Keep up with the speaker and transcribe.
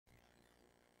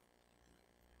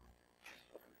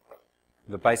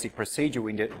the basic procedure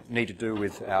we need to do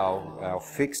with our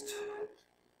fixed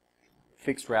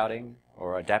routing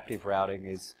or adaptive routing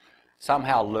is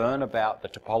somehow learn about the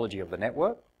topology of the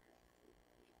network.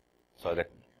 So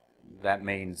that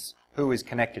means who is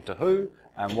connected to who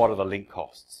and what are the link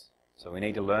costs. So we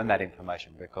need to learn that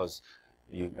information, because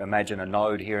you imagine a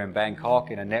node here in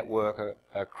Bangkok in a network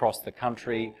across the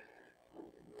country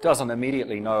doesn't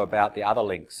immediately know about the other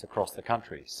links across the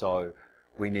country. So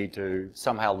we need to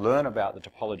somehow learn about the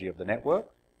topology of the network.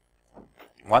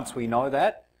 Once we know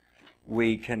that,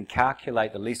 we can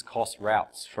calculate the least cost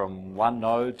routes from one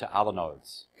node to other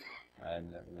nodes.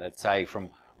 And let's say from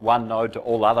one node to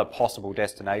all other possible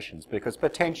destinations, because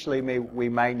potentially we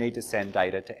may need to send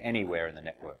data to anywhere in the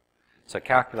network. So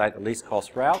calculate the least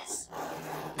cost routes.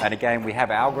 And again, we have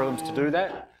algorithms to do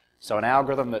that. So an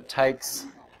algorithm that takes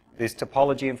this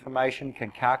topology information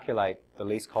can calculate the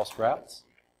least cost routes.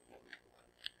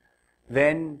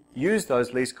 Then use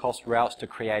those least cost routes to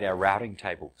create our routing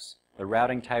tables. The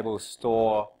routing tables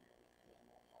store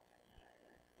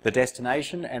the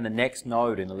destination and the next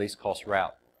node in the least cost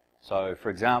route. So for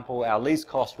example, our least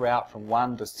cost route from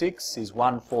 1 to 6 is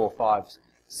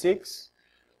 1456.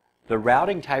 The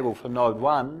routing table for node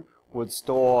 1 would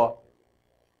store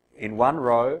in one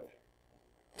row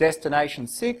destination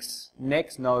 6,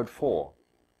 next node 4.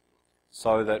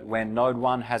 So that when node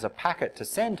 1 has a packet to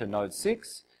send to node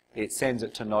 6, it sends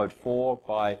it to node 4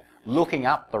 by looking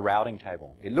up the routing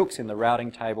table. It looks in the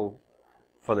routing table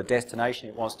for the destination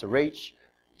it wants to reach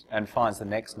and finds the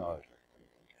next node.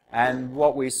 And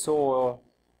what we saw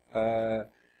on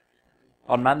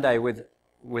Monday with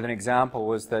an example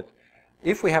was that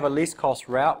if we have a least cost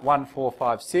route,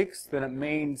 1456, then it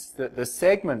means that the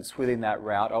segments within that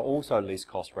route are also least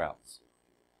cost routes.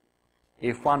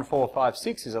 If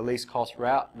 1456 is a least cost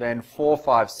route, then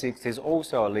 456 is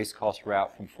also a least cost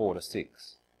route from 4 to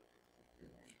 6.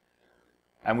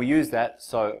 And we use that,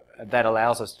 so that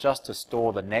allows us just to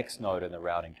store the next node in the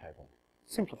routing table,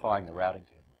 simplifying the routing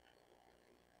table.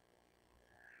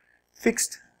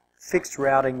 Fixed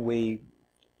routing,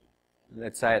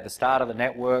 let's say at the start of the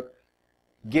network,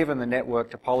 given the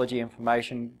network topology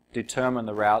information, determine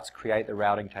the routes, create the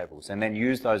routing tables, and then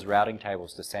use those routing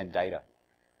tables to send data.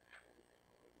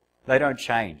 They don't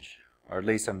change, or at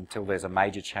least until there's a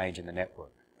major change in the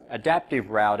network. Adaptive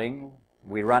routing,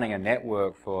 we're running a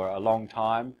network for a long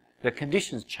time. The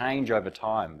conditions change over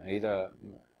time, either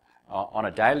on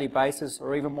a daily basis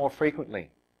or even more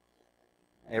frequently.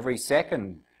 Every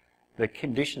second, the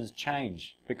conditions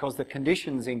change, because the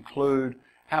conditions include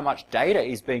how much data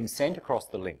is being sent across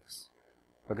the links.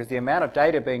 Because the amount of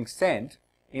data being sent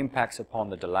impacts upon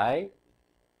the delay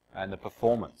and the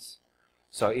performance.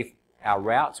 So if our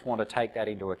routes want to take that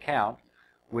into account,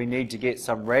 we need to get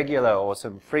some regular or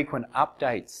some frequent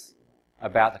updates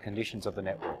about the conditions of the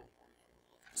network.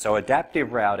 So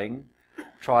adaptive routing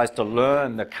tries to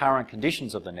learn the current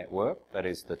conditions of the network, that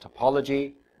is the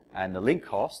topology and the link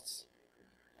costs,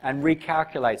 and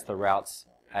recalculates the routes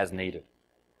as needed,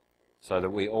 so that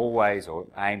we always, or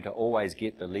aim to always,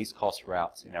 get the least cost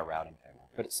routes in our routing table.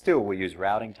 But still, we use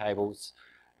routing tables,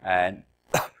 and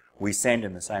we send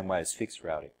in the same way as fixed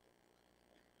routing.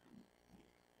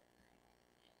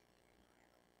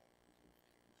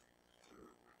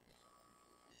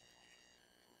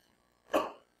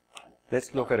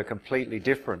 Let's look at a completely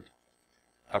different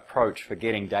approach for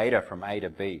getting data from A to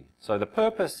B. So the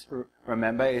purpose,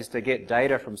 remember, is to get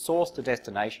data from source to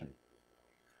destination.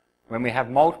 When we have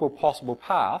multiple possible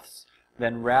paths,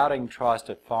 then routing tries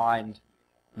to find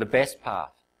the best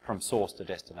path from source to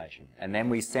destination, and then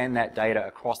we send that data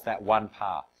across that one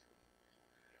path.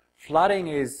 Flooding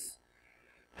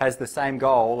has the same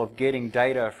goal of getting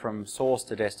data from source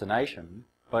to destination,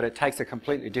 but it takes a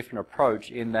completely different approach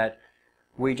in that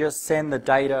we just send the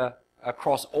data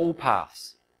across all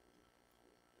paths.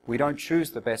 We don't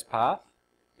choose the best path.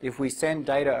 If we send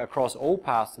data across all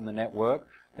paths in the network,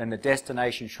 then the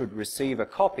destination should receive a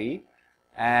copy,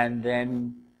 and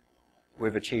then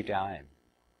we've achieved our aim.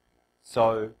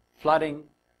 So flooding,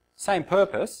 same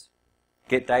purpose,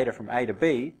 get data from A to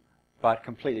B, but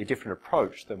completely different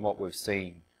approach than what we've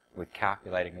seen with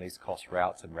calculating least cost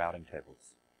routes and routing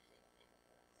tables.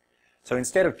 So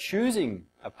instead of choosing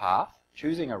a path,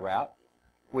 choosing a route,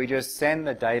 we just send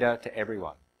the data to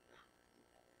everyone.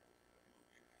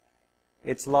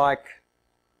 It's like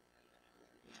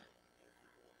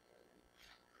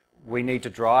we need to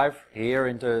drive here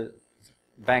into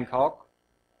Bangkok.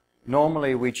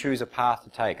 Normally we choose a path to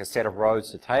take, a set of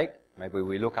roads to take. Maybe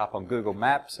we look up on Google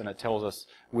Maps and it tells us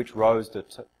which roads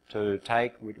to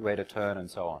take, where to turn,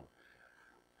 and so on.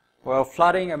 Well,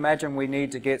 flooding, imagine we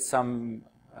need to get some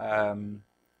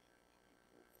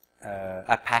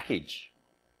a package,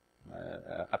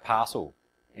 a parcel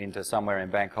into somewhere in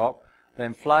Bangkok,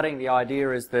 then flooding, the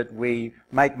idea is that we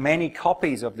make many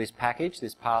copies of this package,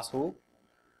 this parcel,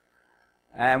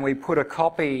 and we put a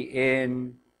copy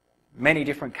in many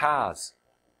different cars.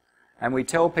 And we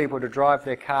tell people to drive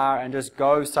their car and just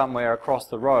go somewhere across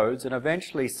the roads, and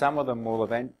eventually some of them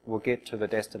will get to the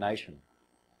destination.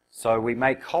 So we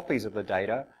make copies of the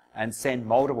data and send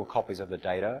multiple copies of the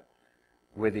data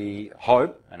with the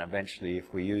hope, and eventually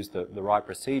if we use the right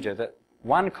procedure, that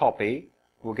one copy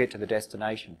will get to the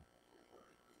destination.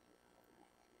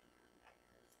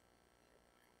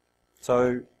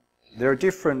 So there are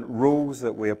different rules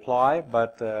that we apply,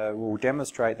 but we'll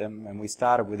demonstrate them, and we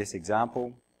started with this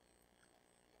example.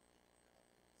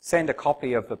 Send a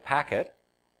copy of the packet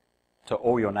to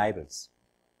all your neighbours.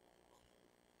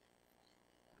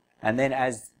 And then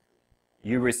as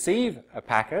you receive a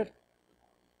packet,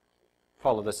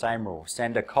 follow the same rule.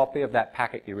 Send a copy of that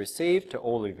packet you received to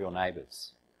all of your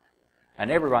neighbours. And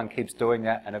everyone keeps doing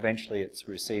that, and eventually it's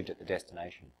received at the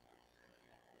destination.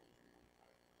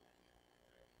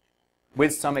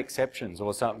 With some exceptions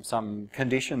or some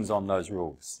conditions on those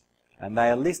rules. And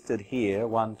they are listed here,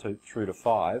 1 through to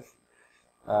 5.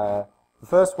 The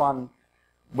first one,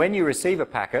 when you receive a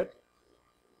packet,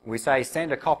 we say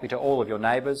send a copy to all of your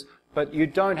neighbours, but you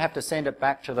don't have to send it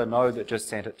back to the node that just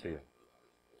sent it to you.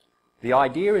 The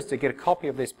idea is to get a copy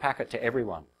of this packet to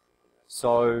everyone.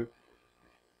 So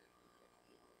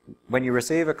when you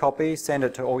receive a copy, send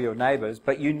it to all your neighbours,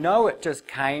 but you know it just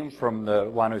came from the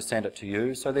one who sent it to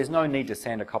you, so there's no need to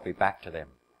send a copy back to them.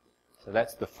 So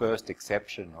that's the first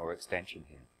exception or extension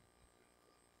here.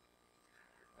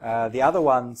 The other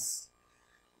ones,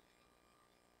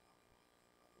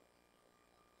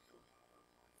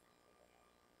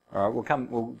 all right,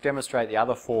 we'll demonstrate the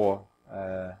other 4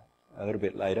 a little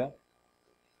bit later.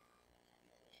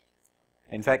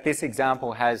 In fact, this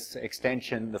example has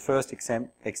extension, the first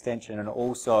extension, and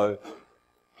also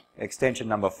extension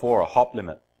number 4, a hop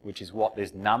limit, which is what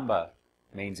this number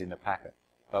means in the packet.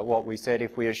 But what we said,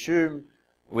 if we assume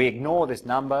we ignore this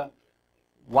number,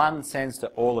 1 sends to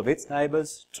all of its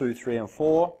neighbours, 2, 3 and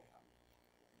 4.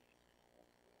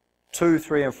 2,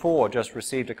 3 and 4 just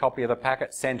received a copy of the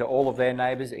packet, send to all of their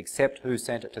neighbours except who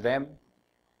sent it to them.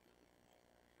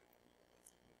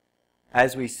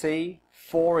 As we see,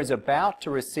 4 is about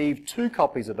to receive 2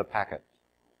 copies of the packet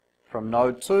from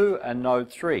node 2 and node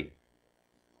 3.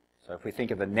 So if we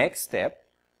think of the next step,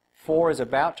 4 is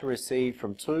about to receive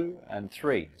from 2 and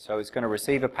 3. So it's going to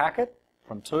receive a packet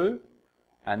from 2,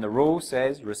 and the rule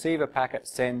says receive a packet,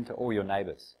 send to all your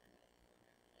neighbours.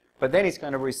 But then it's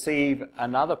going to receive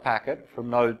another packet from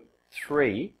node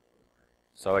 3.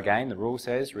 So again, the rule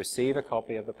says receive a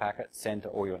copy of the packet, send to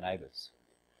all your neighbours.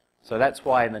 So that's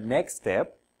why in the next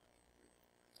step,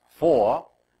 4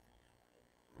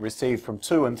 received from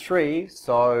 2 and 3,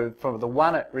 so from the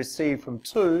one it received from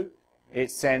 2, it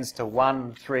sends to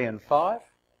 1, 3 and 5.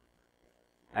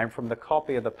 And from the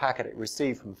copy of the packet it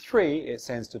received from 3, it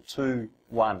sends to 2,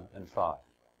 1 and 5.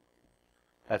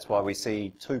 That's why we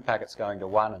see 2 packets going to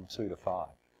 1 and 2 to 5.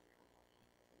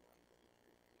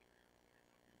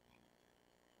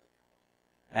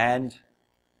 And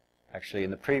actually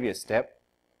in the previous step,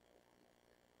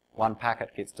 1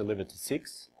 packet gets delivered to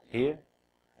 6 here,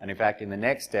 and in fact in the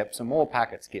next step some more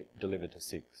packets get delivered to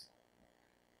 6.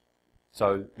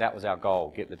 So that was our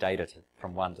goal, get the data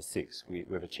from 1 to 6.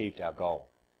 We've achieved our goal.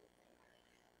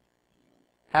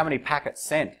 How many packets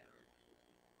sent?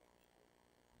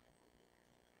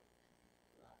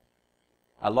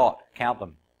 A lot. Count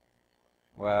them.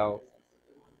 Well,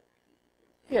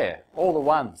 yeah, all the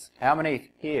ones. How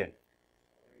many here?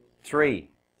 3.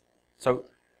 So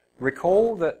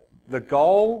recall that the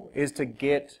goal is to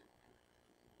get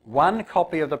 1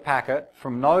 copy of the packet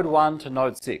from node 1 to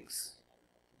node 6.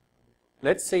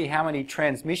 Let's see how many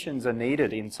transmissions are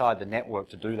needed inside the network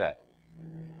to do that.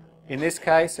 In this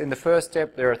case, in the first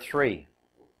step, there are 3.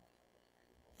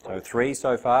 So 3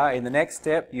 so far. In the next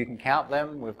step, you can count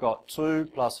them. We've got 2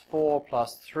 plus 4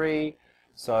 plus 3,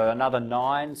 so another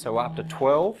 9, so we're up to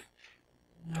 12.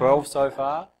 12 so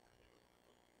far.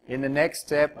 In the next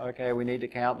step, okay, we need to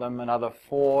count them, another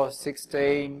 4,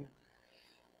 16,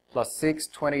 plus 6,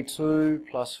 22,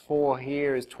 plus 4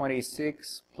 here is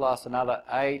 26, plus another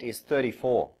 8 is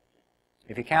 34.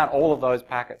 If you count all of those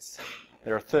packets,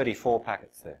 there are 34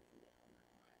 packets there.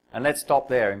 And let's stop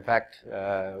there. In fact,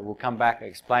 we'll come back and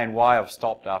explain why I've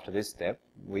stopped after this step.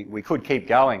 We could keep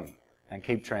going and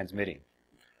keep transmitting.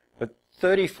 But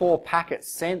 34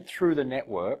 packets sent through the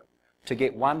network to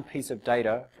get 1 piece of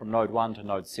data from node 1 to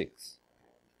node 6,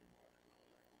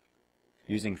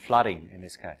 using flooding in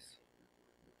this case.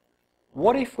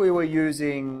 What if we were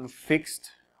using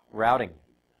fixed routing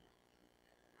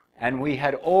and we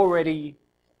had already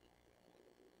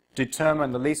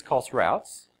determined the least cost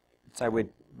routes? So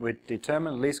we'd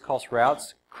determined the least cost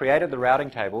routes, created the routing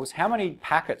tables. How many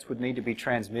packets would need to be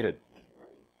transmitted?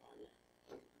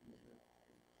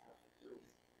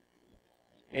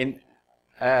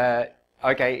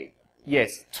 Okay,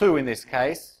 yes, 2 in this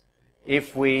case,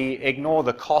 if we ignore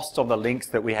the cost of the links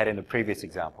that we had in the previous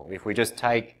example. If we just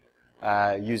take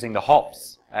using the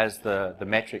hops as the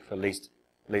metric for least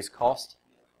cost,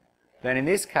 then in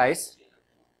this case,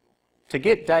 to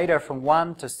get data from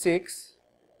 1 to 6,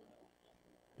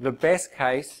 the best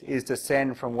case is to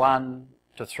send from 1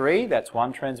 to 3, that's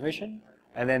 1 transmission,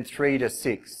 and then 3 to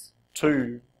 6,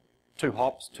 2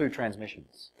 hops, 2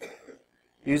 transmissions.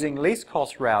 Using least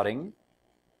cost routing,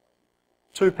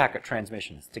 2 packet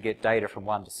transmissions to get data from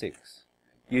 1 to 6.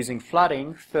 Using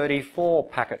flooding, 34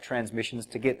 packet transmissions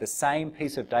to get the same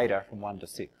piece of data from 1 to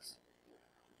 6.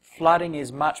 Flooding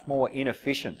is much more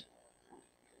inefficient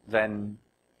than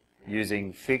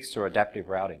using fixed or adaptive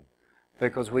routing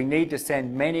because we need to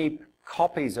send many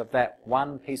copies of that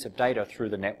one piece of data through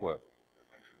the network.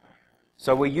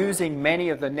 So we're using many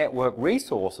of the network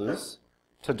resources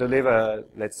to deliver,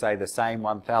 let's say, the same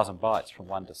 1,000 bytes from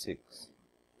 1 to 6.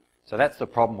 So that's the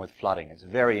problem with flooding. It's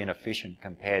very inefficient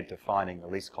compared to finding the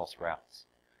least cost routes.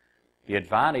 The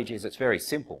advantage is it's very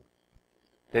simple.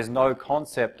 There's no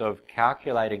concept of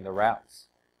calculating the routes.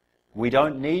 We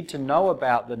don't need to know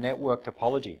about the network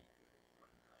topology.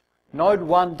 Node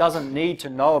 1 doesn't need to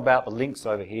know about the links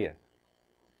over here.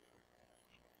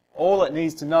 All it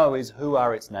needs to know is who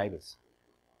are its neighbors.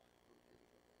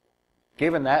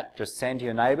 Given that, just send to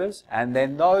your neighbors, and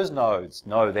then those nodes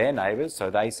know their neighbors, so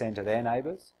they send to their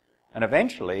neighbors, and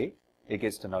eventually it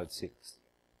gets to node 6.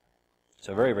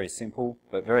 So very, very simple,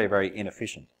 but very, very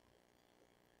inefficient.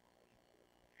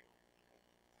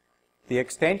 The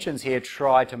extensions here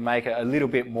try to make it a little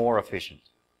bit more efficient.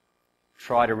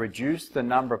 Try to reduce the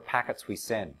number of packets we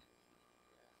send.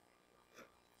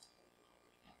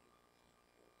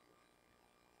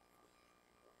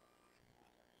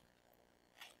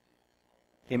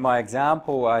 In my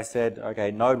example, I said,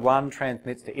 okay, node 1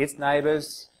 transmits to its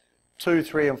neighbors, 2,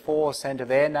 3, and 4 send to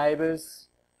their neighbors,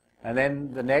 and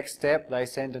then the next step, they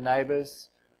send to neighbors.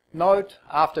 Note,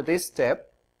 after this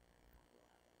step,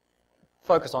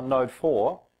 focus on node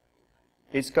 4,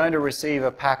 it's going to receive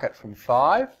a packet from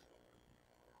 5,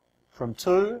 from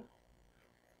 2,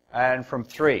 and from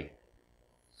 3.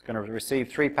 It's going to receive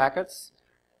 3 packets.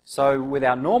 So with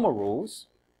our normal rules,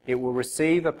 it will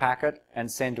receive a packet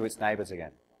and send to its neighbors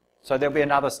again. So there'll be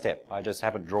another step. I just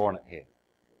haven't drawn it here.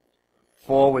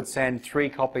 4 would send 3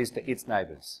 copies to its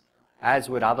neighbors, as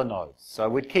would other nodes. So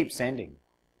we'd keep sending.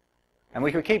 And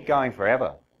we could keep going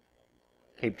forever,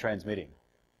 keep transmitting.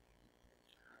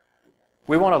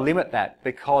 We want to limit that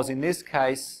because in this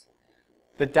case,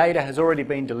 the data has already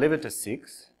been delivered to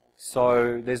 6,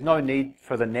 so there's no need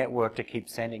for the network to keep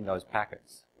sending those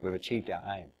packets. We've achieved our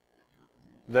aim.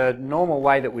 The normal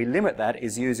way that we limit that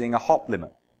is using a hop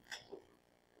limit.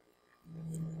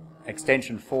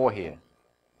 Extension 4 here.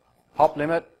 Hop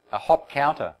limit, a hop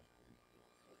counter.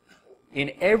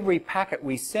 In every packet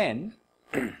we send,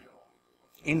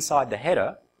 inside the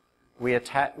header, we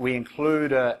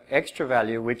include an extra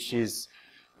value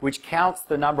which counts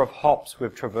the number of hops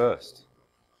we've traversed.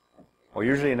 Or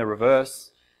usually in the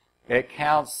reverse, it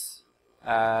counts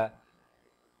the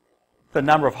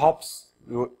number of hops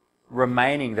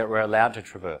remaining that we're allowed to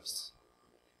traverse.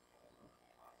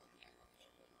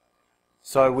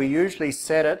 So we usually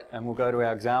set it, and we'll go to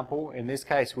our example. In this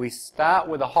case, we start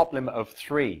with a hop limit of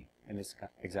 3 in this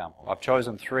example. I've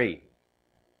chosen 3.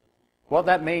 What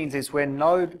that means is when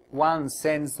node 1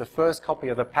 sends the first copy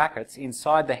of the packets,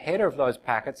 inside the header of those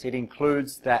packets, it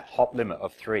includes that hop limit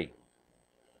of 3.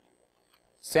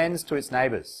 Sends to its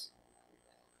neighbors.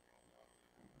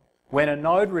 When a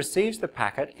node receives the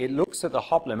packet, it looks at the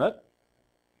hop limit.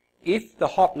 If the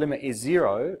hop limit is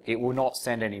 0, it will not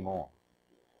send any more.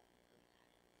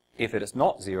 If it is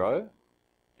not 0,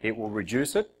 it will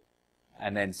reduce it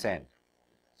and then send.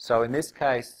 So in this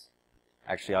case,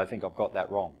 actually I think I've got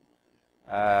that wrong.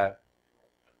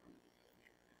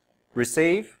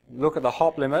 Receive, look at the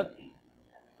hop limit,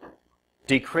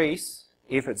 decrease.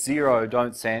 If it's 0,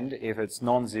 don't send. If it's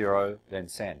non-zero, then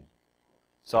send.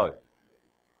 So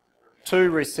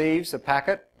 2 receives a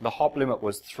packet. The hop limit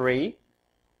was 3.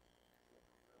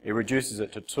 It reduces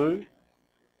it to 2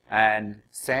 and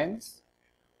sends,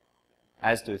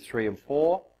 as do 3 and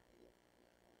 4.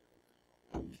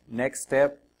 Next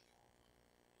step,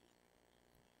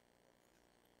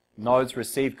 Nodes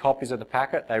receive copies of the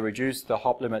packet. They reduce the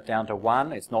hop limit down to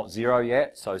 1. It's not 0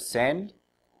 yet, so send.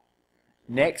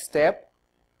 Next step,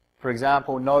 for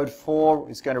example, node 4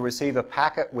 is going to receive a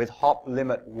packet with hop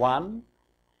limit 1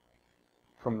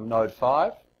 from node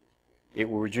 5. It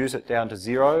will reduce it down to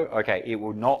 0. Okay, it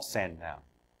will not send now.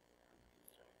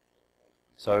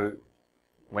 So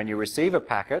when you receive a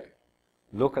packet,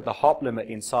 look at the hop limit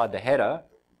inside the header,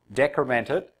 decrement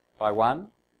it by 1.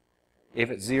 If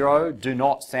it's 0, do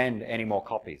not send any more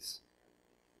copies.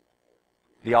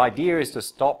 The idea is to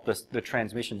stop the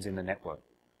transmissions in the network.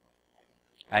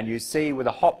 And you see with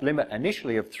a hop limit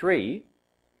initially of 3,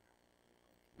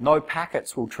 no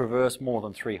packets will traverse more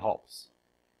than 3 hops.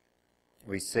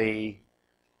 We see,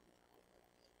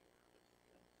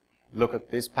 look at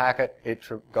this packet, it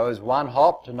goes 1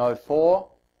 hop to node 4,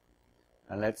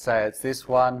 and let's say it's this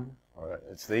one, or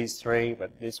it's these 3,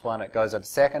 but this one, it goes a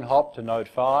second hop to node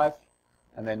 5,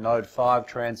 and then node 5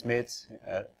 transmits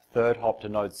a third hop to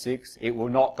node 6. It will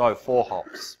not go 4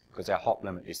 hops, because our hop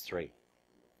limit is 3.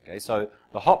 Okay, so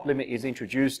the hop limit is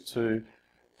introduced to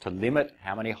limit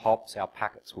how many hops our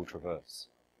packets will traverse.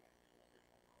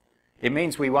 It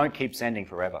means we won't keep sending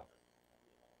forever.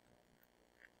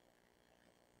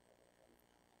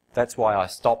 That's why I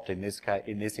stopped in this case,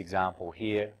 in this example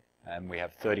here, and we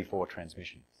have 34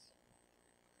 transmissions.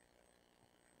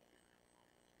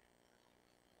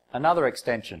 Another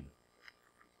extension.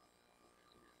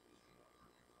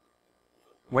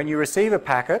 When you receive a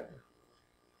packet,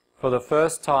 for the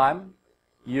first time,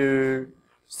 you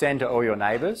send to all your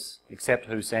neighbours, except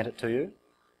who sent it to you.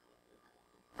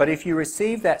 But if you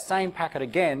receive that same packet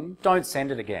again, don't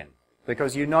send it again,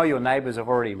 because you know your neighbours have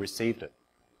already received it.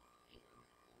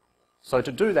 So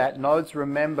to do that, nodes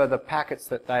remember the packets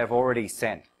that they have already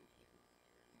sent.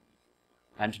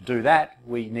 And to do that,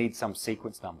 we need some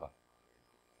sequence number.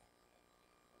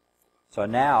 So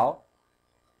now,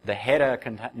 the header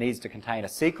needs to contain a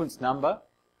sequence number.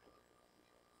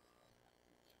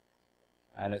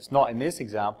 And it's not in this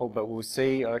example, but we'll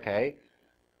see, okay,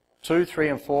 2, 3,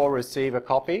 and 4 receive a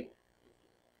copy.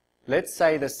 Let's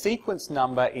say the sequence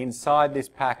number inside this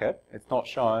packet, it's not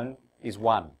shown, is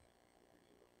 1.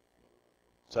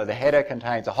 So the header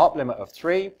contains a hop limit of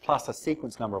 3 plus a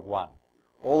sequence number of 1.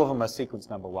 All of them are sequence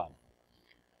number 1.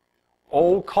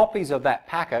 All copies of that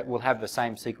packet will have the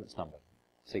same sequence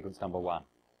number 1.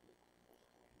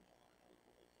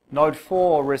 Node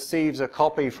 4 receives a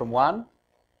copy from 1.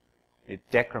 It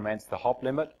decrements the hop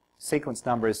limit. Sequence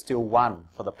number is still 1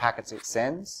 for the packets it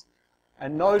sends.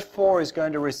 And node 4 is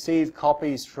going to receive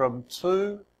copies from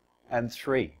 2 and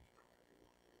 3.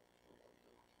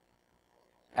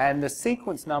 And the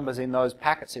sequence numbers in those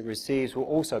packets it receives will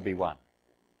also be 1.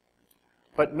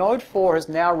 But node 4 has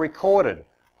now recorded,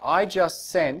 I just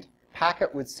sent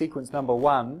packet with sequence number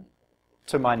 1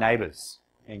 to my neighbours,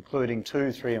 including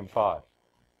 2, 3, and 5.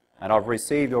 And I've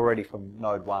received already from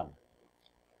node 1.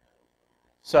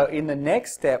 So in the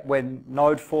next step, when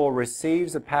node 4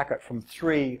 receives a packet from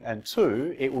 3 and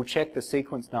 2, it will check the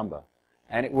sequence number.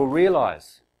 And it will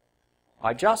realize,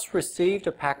 I just received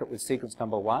a packet with sequence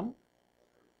number 1.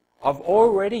 I've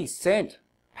already sent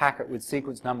packet with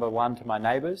sequence number 1 to my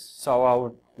neighbours, so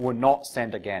I will not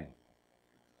send again.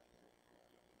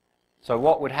 So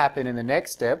what would happen in the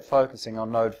next step, focusing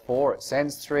on node 4, it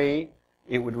sends 3,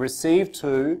 it would receive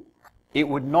 2, it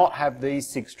would not have these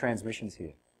 6 transmissions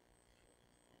here.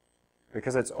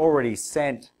 Because it's already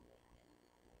sent,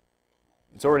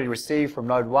 it's already received from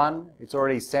node 1, it's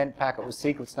already sent packet with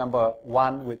sequence number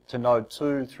 1 to node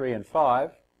 2, 3, and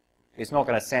 5. It's not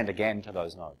going to send again to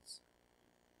those nodes.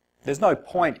 There's no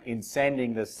point in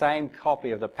sending the same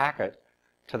copy of the packet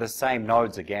to the same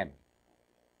nodes again.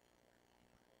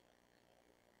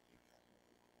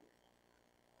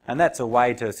 And that's a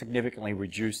way to significantly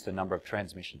reduce the number of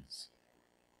transmissions.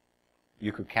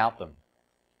 You could count them.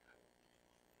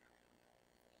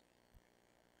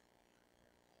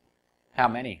 How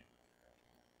many?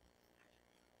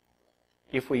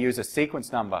 If we use a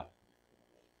sequence number,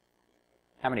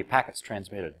 how many packets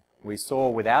transmitted? We saw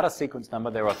without a sequence number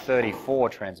there are 34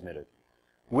 transmitted.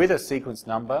 With a sequence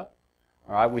number,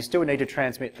 all right, we still need to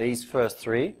transmit these first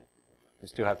 3. We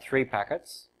still have 3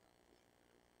 packets.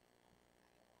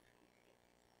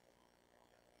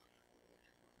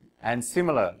 And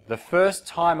similar, the first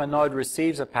time a node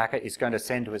receives a packet, it's going to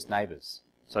send to its neighbours.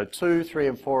 So 2, 3,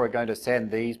 and 4 are going to send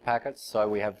these packets. So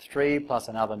we have 3 plus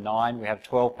another 9. We have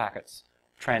 12 packets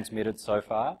transmitted so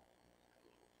far.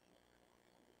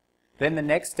 Then the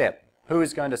next step, who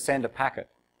is going to send a packet?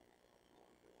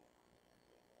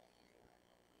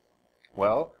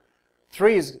 Well,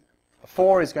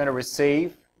 4 is going to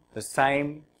receive the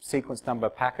same sequence number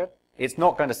packet. it's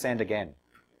not going to send again.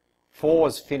 4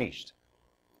 is finished.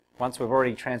 Once we've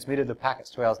already transmitted the packets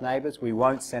to our neighbours, we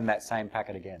won't send that same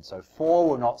packet again. So 4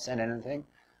 will not send anything,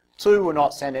 2 will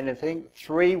not send anything,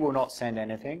 3 will not send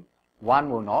anything, 1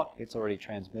 will not, it's already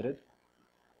transmitted.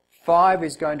 5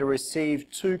 is going to receive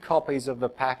 2 copies of the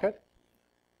packet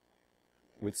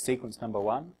with sequence number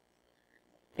 1.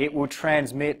 It will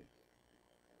transmit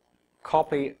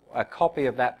a copy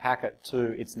of that packet to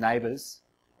its neighbours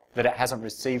that it hasn't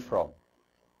received from.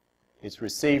 It's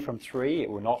received from 3, it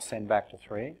will not send back to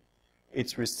 3.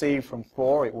 It's received from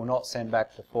 4, it will not send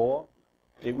back to 4.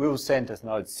 It will send to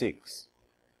node 6.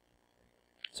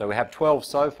 So we have 12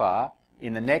 so far.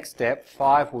 In the next step,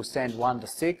 5 will send 1 to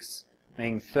 6,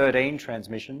 meaning 13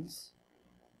 transmissions.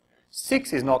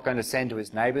 6 is not going to send to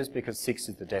its neighbours because 6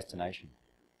 is the destination.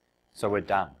 So we're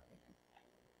done.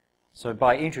 So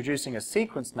by introducing a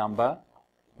sequence number,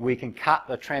 we can cut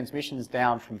the transmissions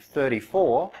down from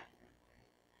 34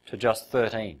 to just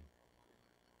 13.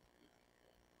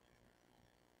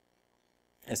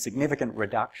 A significant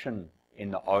reduction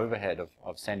in the overhead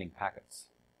of sending packets.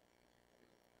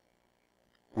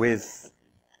 With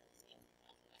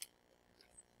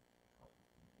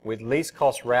least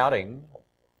cost routing,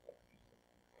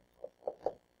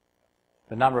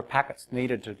 the number of packets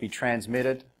needed to be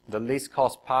transmitted, the least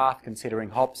cost path considering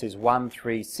hops is 1,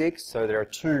 3, 6, so there are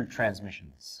 2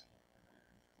 transmissions.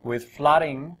 With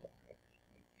flooding,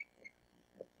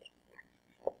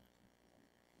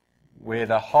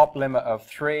 with a hop limit of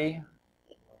 3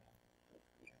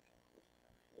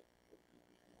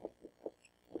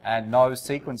 and no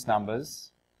sequence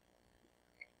numbers,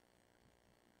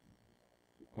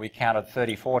 we counted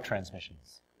 34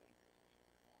 transmissions.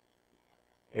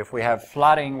 If we have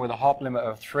flooding with a hop limit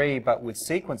of 3 but with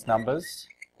sequence numbers,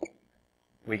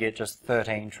 we get just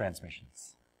 13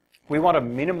 transmissions. We want to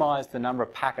minimize the number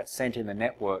of packets sent in the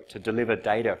network to deliver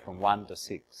data from 1 to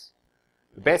 6.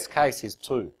 The best case is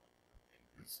 2.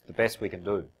 It's the best we can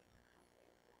do.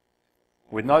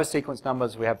 With no sequence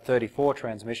numbers, we have 34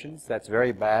 transmissions. That's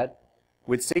very bad.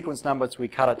 With sequence numbers, we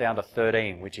cut it down to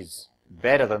 13, which is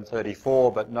better than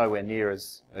 34, but nowhere near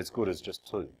as good as just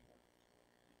 2.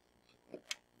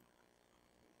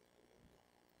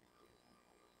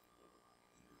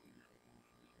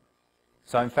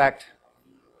 So in fact,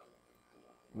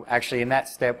 actually in that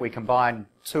step, we combine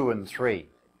 2 and 3.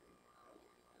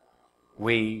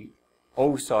 We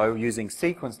also, using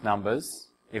sequence numbers,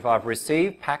 if I've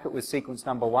received packet with sequence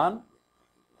number 1,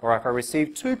 or if I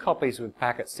receive 2 copies with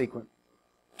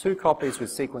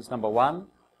sequence number 1,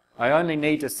 I only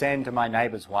need to send to my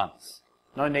neighbours once.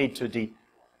 No need to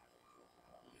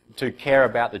care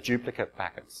about the duplicate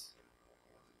packets.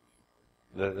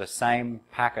 The same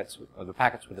packets, or the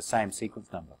packets with the same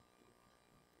sequence number.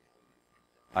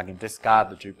 I can discard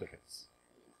the duplicates.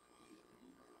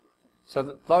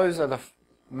 So those are the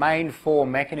main 4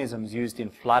 mechanisms used in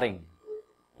flooding,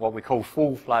 what we call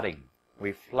full flooding.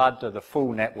 We flood to the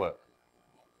full network.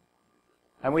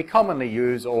 And we commonly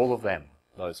use all of them,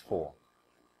 those 4.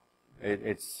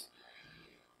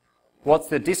 What's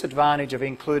the disadvantage of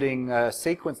including a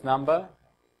sequence number?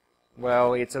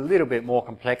 Well, it's a little bit more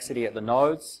complexity at the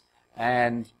nodes,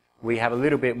 and we have a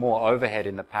little bit more overhead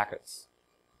in the packets.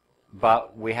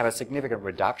 But we have a significant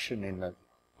reduction in the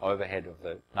overhead of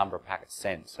the number of packets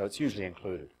sent, so it's usually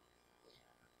included.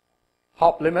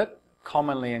 Hop limit,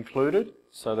 commonly included,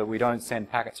 so that we don't send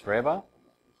packets forever.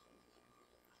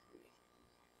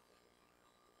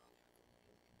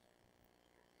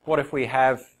 What if we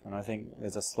have, and I think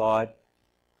there's a slide.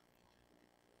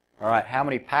 All right, how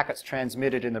many packets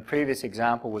transmitted in the previous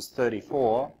example was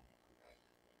 34.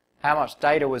 How much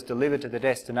data was delivered to the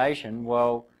destination?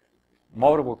 Well,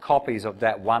 multiple copies of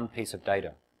that one piece of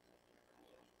data.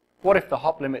 What if the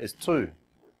hop limit is 2?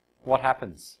 What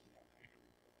happens?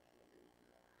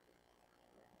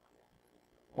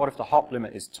 What if the hop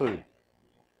limit is 2?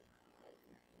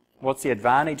 What's the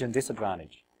advantage and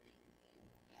disadvantage?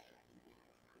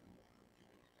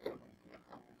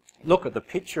 Look at the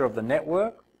picture of the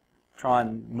network. Try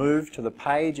and move to the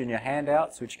page in your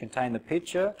handouts which contain the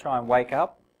picture. Try and wake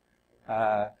up.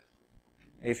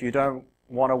 If you don't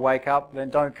want to wake up, then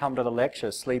don't come to the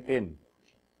lecture. Sleep in.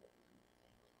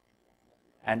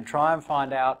 And try and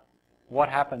find out what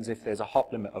happens if there's a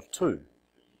hop limit of 2.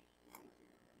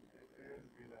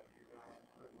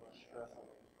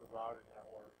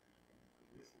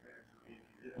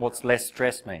 What's less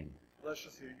stress mean? Let's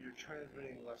just say you're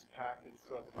transmitting less packets,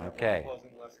 so it's okay.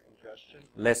 causing less congestion.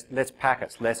 Less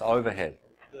packets, less overhead.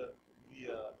 The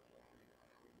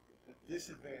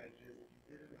disadvantage is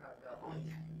if you didn't have that one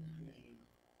between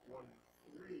 1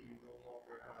 and 3, you no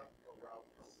longer have a route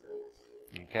to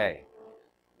 6. Okay.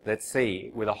 let's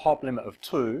see, with a hop limit of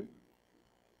 2,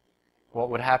 what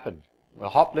would happen? The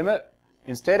hop limit,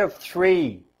 instead of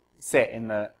 3 set in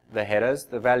the headers,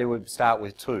 the value would start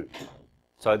with 2.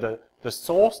 So the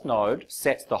source node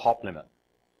sets the hop limit.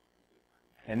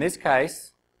 In this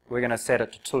case, we're going to set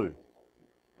it to 2.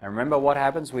 And remember what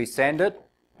happens? We send it.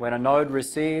 When a node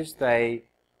receives, they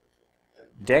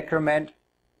decrement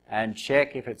and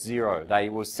check if it's 0. They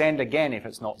will send again if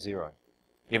it's not 0.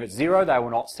 If it's 0, they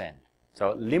will not send. So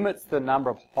it limits the number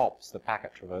of hops the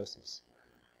packet traverses.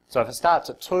 So if it starts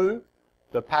at 2,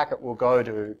 the packet will go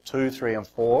to 2, 3, and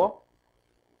 4.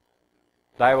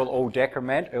 They will all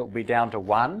decrement. It will be down to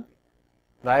 1.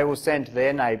 They will send to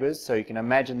their neighbours. So you can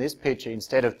imagine this picture.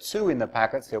 Instead of 2 in the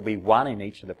packets, there will be 1 in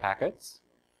each of the packets.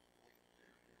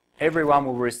 Everyone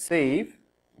will receive,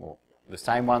 or the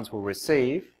same ones will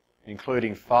receive,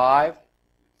 including 5.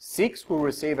 6 will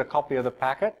receive a copy of the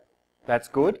packet. That's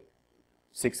good.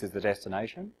 6 is the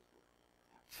destination.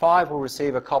 5 will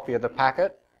receive a copy of the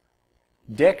packet,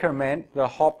 decrement the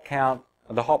hop count,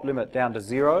 the hop limit down to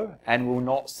 0, and will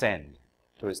not send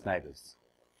to its neighbours.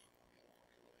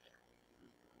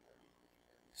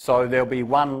 So there'll be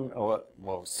one, or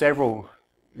well, several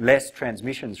less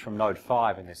transmissions from node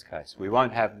 5 in this case. We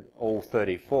won't have all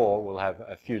 34, we'll have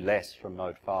a few less from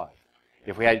node 5.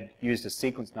 If we had used a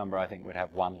sequence number, I think we'd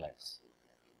have 1 less.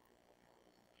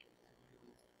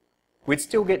 We'd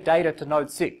still get data to node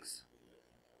 6.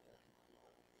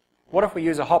 What if we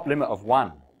use a hop limit of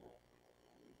 1?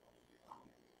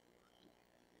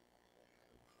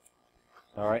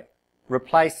 Sorry.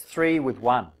 Replace 3 with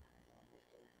 1.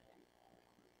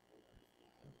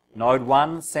 Node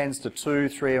 1 sends to 2,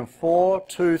 3, and 4.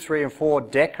 2, 3, and 4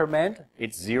 decrement.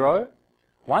 It's 0.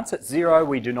 Once it's 0,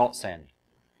 we do not send.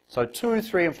 So 2,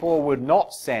 3, and 4 would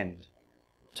not send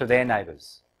to their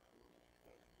neighbours.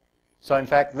 So in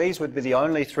fact, these would be the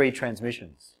only 3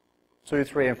 transmissions. 2,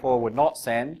 3, and 4 would not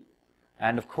send.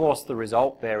 And of course, the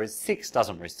result there is 6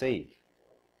 doesn't receive.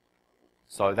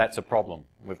 So that's a problem.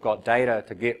 We've got data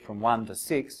to get from 1 to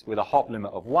 6 with a hop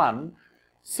limit of 1.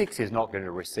 6 is not going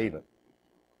to receive it.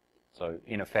 So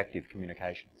ineffective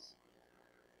communications.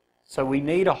 So we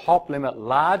need a hop limit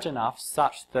large enough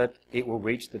such that it will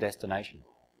reach the destination.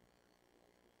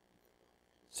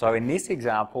 So in this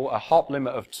example, a hop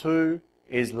limit of 2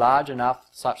 is large enough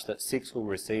such that 6 will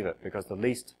receive it, because the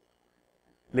least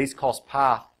cost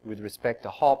path with respect to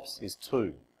hops is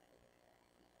 2.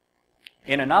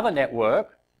 In another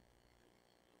network,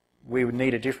 we would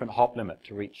need a different hop limit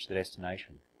to reach the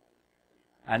destination.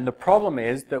 And the problem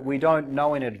is that we don't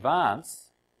know in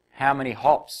advance how many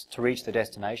hops to reach the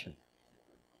destination.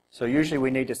 So usually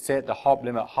we need to set the hop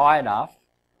limit high enough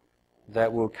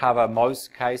that will cover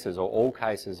most cases or all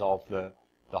cases of the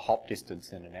hop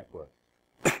distance in a network.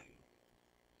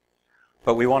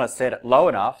 But we want to set it low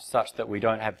enough such that we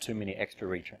don't have too many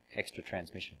extra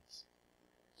transmissions.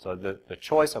 So the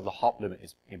choice of the hop limit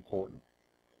is important.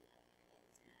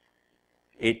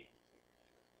 It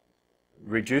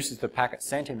reduces the packet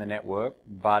sent in the network,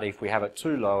 but if we have it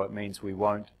too low, it means we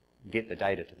won't get the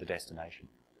data to the destination.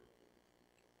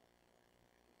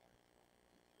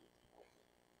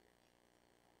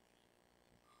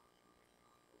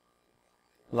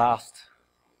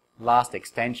 Last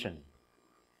extension,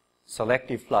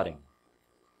 selective flooding.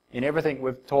 In everything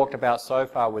we've talked about so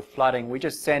far with flooding, we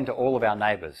just send to all of our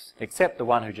neighbours, except the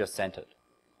one who just sent it.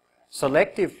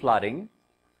 Selective flooding,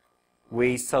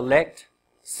 we select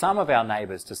some of our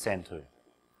neighbours to send to.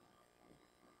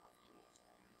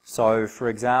 So, for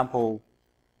example,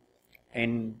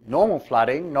 in normal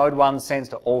flooding, node 1 sends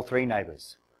to all 3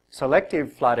 neighbours.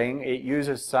 Selective flooding, it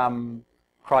uses some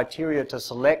criteria to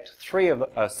select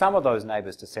some of those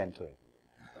neighbours to send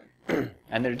to.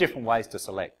 And there are different ways to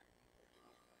select.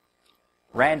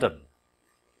 Random.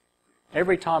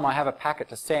 Every time I have a packet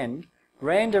to send,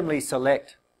 randomly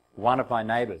select one of my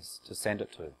neighbours to send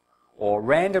it to. Or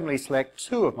randomly select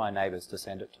 2 of my neighbours to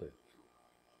send it to.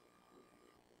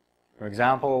 For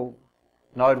example,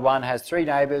 node 1 has 3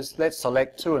 neighbours. Let's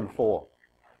select 2 and 4.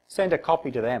 Send a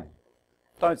copy to them.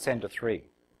 Don't send to 3.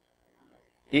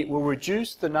 It will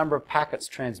reduce the number of packets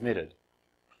transmitted.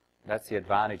 That's the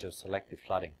advantage of selective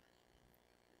flooding.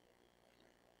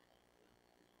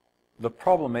 The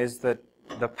problem is that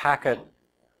the packet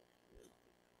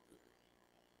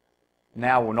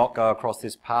now will not go across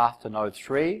this path to node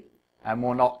 3 and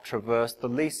will not traverse the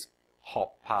least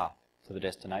hop path to the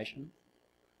destination.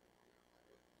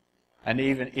 And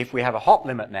even if we have a hop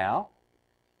limit now,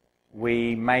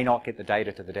 we may not get the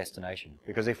data to the destination.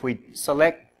 Because if we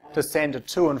select to send to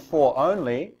 2 and 4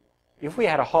 only, if we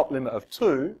had a hop limit of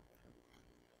 2,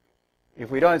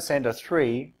 if we don't send to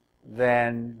 3,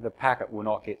 then the packet will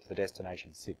not get to the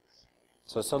destination 6.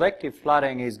 So selective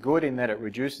flooding is good in that it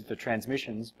reduces the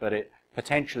transmissions, but it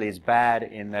potentially is bad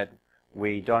in that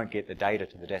we don't get the data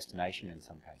to the destination in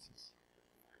some cases.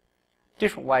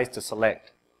 Different ways to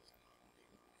select.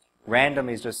 Random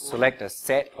is just select a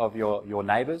set of your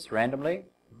neighbours randomly.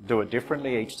 Do it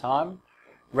differently each time.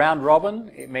 Round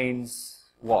robin, it means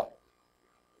what?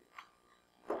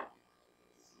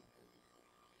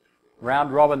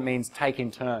 Round robin means take in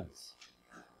turns.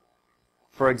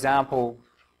 For example,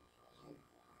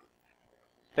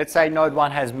 let's say node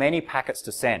 1 has many packets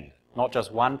to send. Not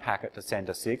just one packet to send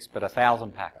to 6, but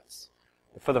 1,000 packets.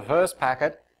 For the first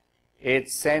packet, it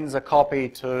sends a copy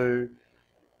to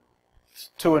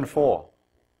 2 and 4.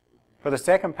 For the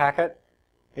second packet,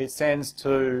 it sends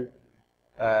to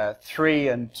 3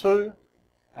 and 2,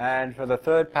 and for the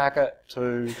third packet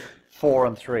to 4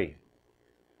 and 3.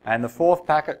 And the fourth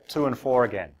packet, 2 and 4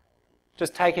 again.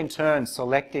 Just take in turns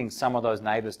selecting some of those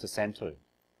neighbours to send to,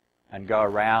 and go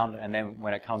around, and then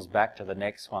when it comes back to the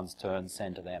next one's turn,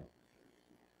 send to them.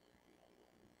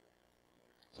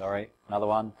 Sorry, another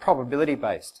one. Probability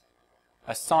based.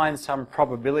 Assign some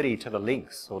probability to the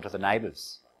links or to the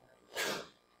neighbours.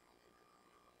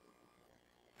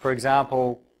 For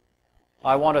example,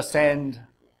 I want to send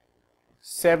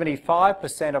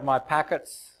 75% of my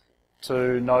packets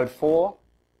to node 4,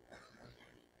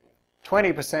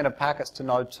 20% of packets to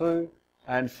node 2,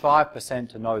 and 5%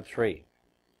 to node 3.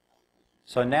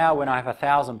 So now when I have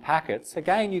 1,000 packets,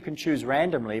 again you can choose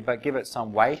randomly, but give it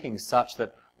some weighting such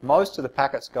that most of the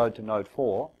packets go to node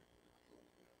 4,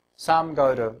 some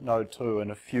go to node 2,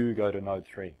 and a few go to node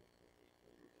 3.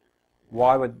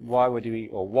 Why would we,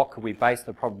 or what could we base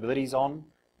the probabilities on?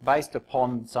 Based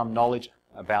upon some knowledge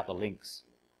about the links.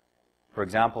 For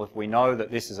example, if we know that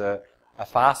this is a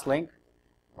fast link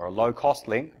or a low-cost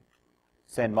link,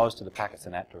 send most of the packets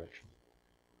in that direction.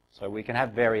 So we can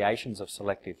have variations of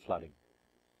selective flooding.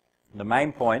 The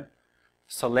main point,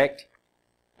 select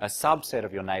a subset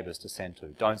of your neighbours to send to.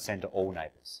 Don't send to all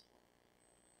neighbours.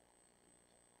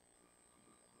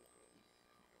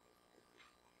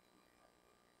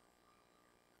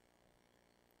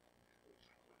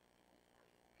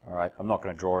 All right, I'm not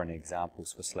going to draw any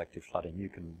examples for selective flooding. You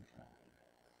can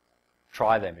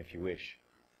try them if you wish.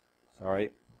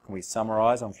 Sorry, can we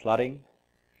summarise on flooding?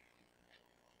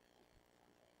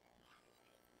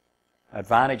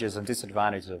 Advantages and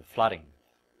disadvantages of flooding.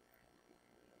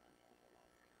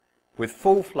 With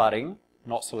full flooding,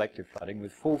 not selective flooding,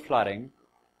 with full flooding,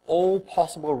 all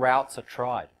possible routes are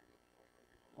tried.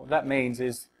 What that means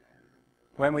is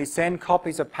when we send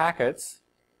copies of packets,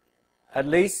 at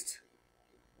least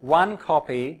one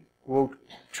copy will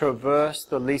traverse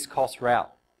the least cost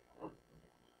route,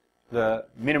 the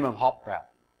minimum hop route.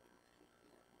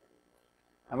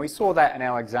 And we saw that in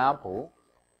our example.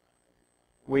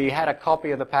 We had a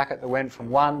copy of the packet that went from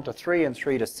 1 to 3 and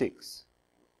 3 to 6.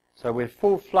 So with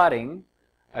full flooding,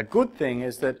 a good thing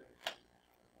is that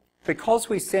because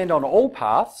we send on all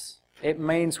paths, it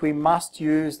means we must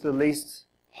use the least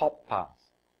hop path.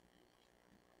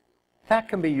 That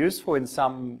can be useful in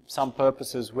some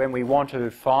purposes when we want to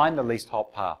find the least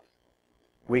hop path.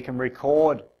 We can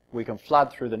record, we can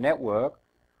flood through the network.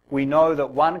 We know that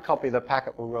one copy of the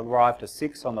packet will arrive to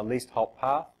 6 on the least hop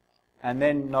path, and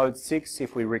then node 6,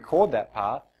 if we record that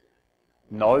path,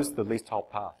 knows the least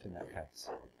hop path in that case,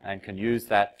 and can use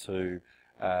that to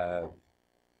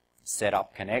set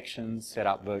up connections, set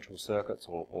up virtual circuits,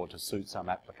 or to suit some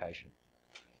application.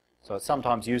 So it's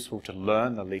sometimes useful to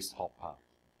learn the least hop path.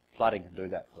 Flooding can do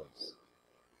that for us.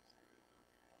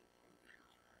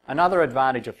 Another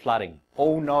advantage of flooding,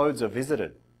 all nodes are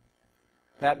visited.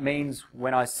 That means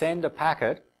when I send a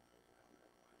packet,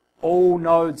 all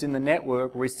nodes in the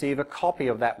network receive a copy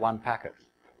of that one packet.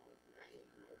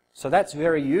 So that's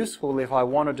very useful if I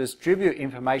want to distribute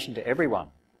information to everyone.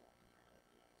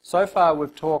 So far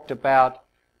we've talked about,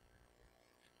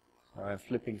 sorry, I'm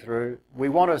flipping through, we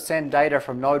want to send data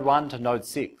from node 1 to node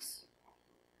 6.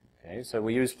 Okay, so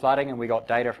we use flooding and we got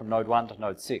data from node 1 to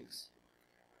node 6.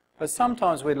 But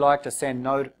sometimes we'd like to send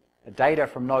data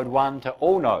from node 1 to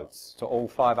all nodes, to all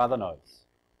 5 other nodes.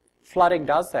 Flooding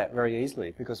does that very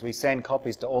easily because we send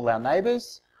copies to all our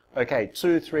neighbours. Okay,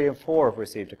 2, 3 and 4 have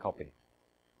received a copy.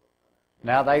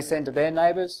 Now they send to their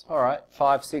neighbours. All right,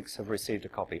 5, 6 have received a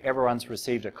copy. Everyone's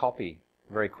received a copy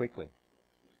very quickly.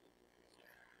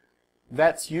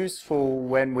 That's useful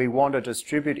when we want to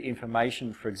distribute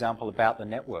information, for example, about the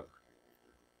network.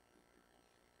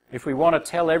 If we want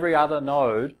to tell every other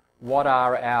node what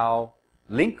are our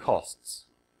link costs,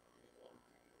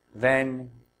 then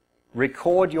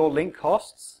record your link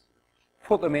costs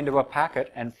put them into a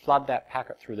packet and flood that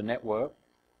packet through the network,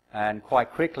 and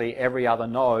quite quickly every other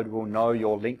node will know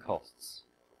your link costs.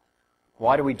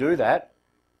 Why do we do that?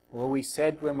 Well, we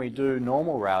said when we do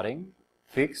normal routing,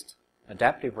 fixed,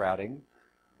 adaptive routing,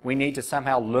 we need to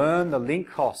somehow learn the link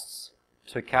costs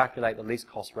to calculate the least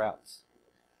cost routes.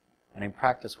 And in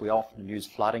practice, we often use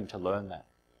flooding to learn that.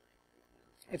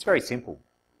 It's very simple.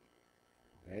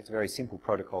 It's a very simple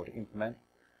protocol to implement.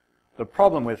 The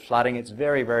problem with flooding, it's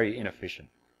very, very inefficient.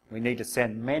 We need to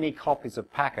send many copies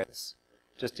of packets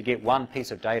just to get one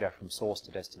piece of data from source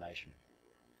to destination.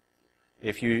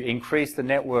 If you increase the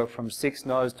network from 6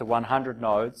 nodes to 100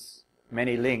 nodes,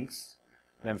 many links,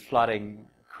 then flooding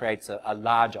creates a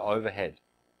larger overhead.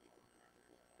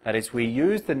 That is, we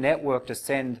use the network to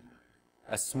send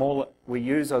we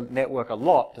use a network a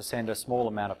lot to send a small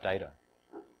amount of data.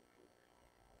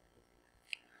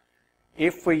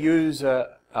 If we use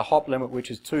a hop limit which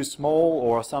is too small,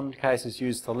 or in some cases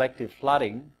use selective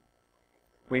flooding,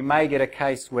 we may get a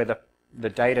case where the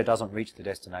data doesn't reach the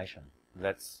destination.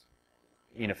 That's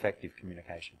ineffective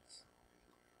communications.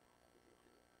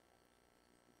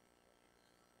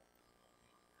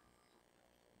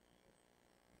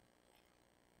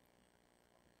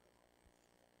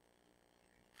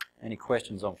 Any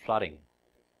questions on flooding?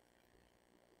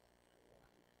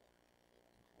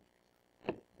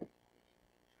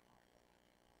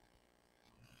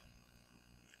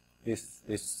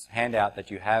 This handout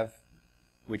that you have,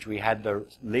 which we had the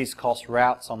least cost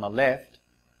routes on the left,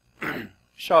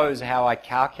 shows how I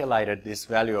calculated this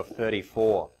value of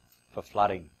 34 for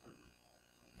flooding.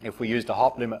 If we used a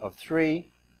hop limit of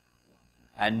 3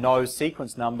 and no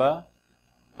sequence number,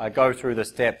 I go through the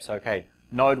steps. Okay,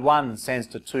 node 1 sends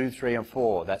to 2, 3 and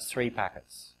 4, that's 3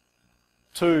 packets.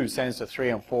 2 sends to 3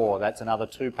 and 4, that's another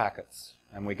 2 packets.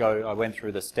 And I went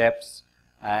through the steps,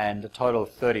 and a total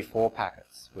of 34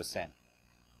 packets were sent.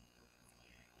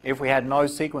 If we had no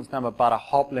sequence number but a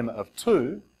hop limit of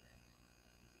 2,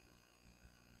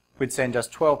 we'd send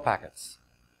just 12 packets.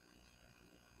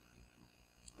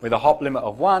 With a hop limit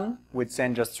of 1, we'd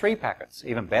send just 3 packets,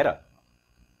 even better,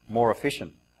 more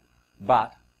efficient.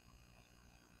 But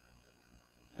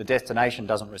the destination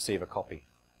doesn't receive a copy.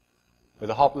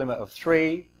 With a hop limit of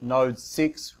 3, node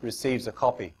 6 receives a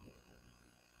copy.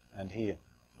 And here.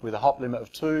 With a hop limit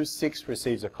of 2, 6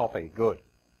 receives a copy. Good.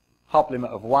 Hop limit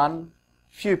of 1,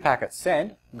 few packets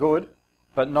sent. Good.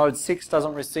 But node 6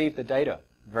 doesn't receive the data.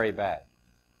 Very bad.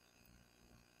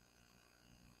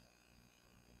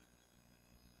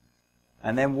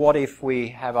 And then what if we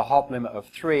have a hop limit of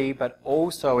 3 but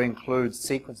also includes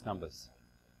sequence numbers?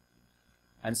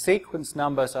 And sequence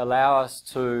numbers allow us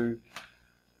to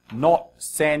not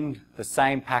send the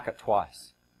same packet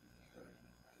twice.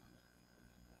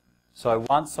 So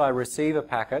once I receive a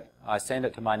packet, I send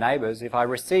it to my neighbours. If I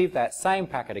receive that same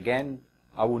packet again,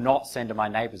 I will not send to my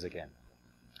neighbours again.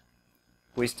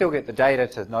 We still get the data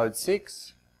to node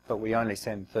 6, but we only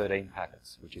send 13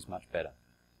 packets, which is much better.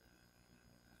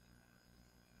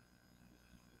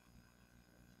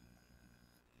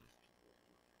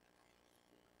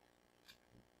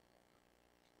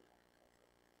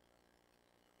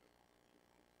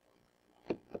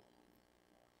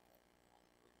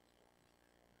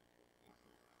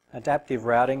 Adaptive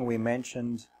routing, we've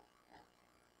mentioned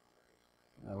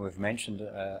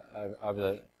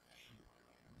over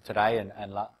today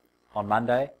and on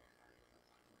Monday.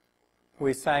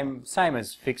 We're same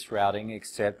as fixed routing,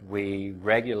 except we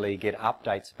regularly get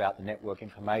updates about the network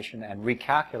information and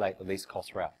recalculate the least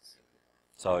cost routes.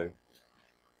 So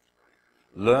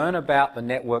learn about the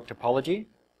network topology,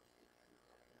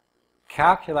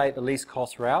 calculate the least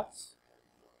cost routes,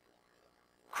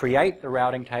 create the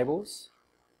routing tables,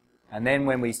 and then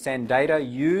when we send data,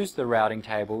 use the routing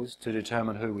tables to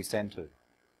determine who we send to.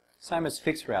 Same as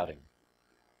fixed routing.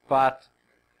 But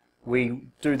we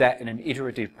do that in an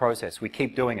iterative process. We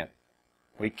keep doing it.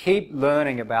 We keep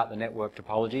learning about the network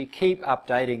topology, keep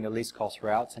updating the least cost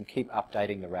routes, and keep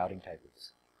updating the routing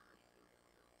tables.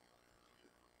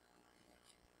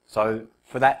 So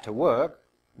for that to work,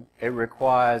 it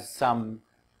requires some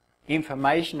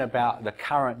information about the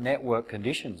current network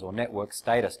conditions or network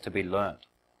status to be learned.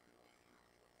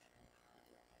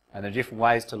 And there are different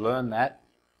ways to learn that.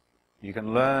 You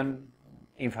can learn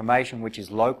information which is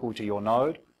local to your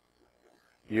node.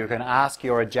 You can ask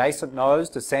your adjacent nodes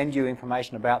to send you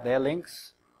information about their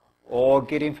links, or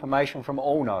get information from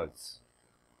all nodes.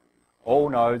 All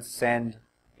nodes send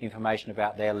information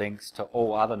about their links to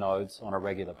all other nodes on a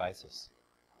regular basis.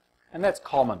 And that's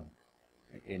common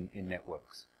in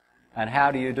networks. And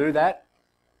how do you do that?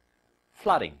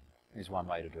 Flooding is one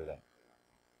way to do that.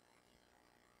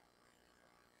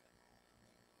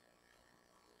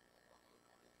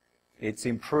 It's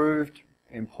improved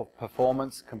in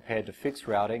performance compared to fixed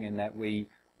routing in that we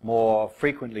more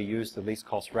frequently use the least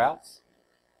cost routes.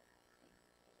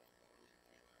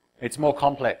 It's more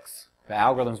complex. The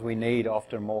algorithms we need are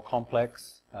often more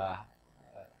complex,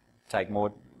 take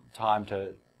more time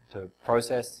to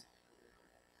process.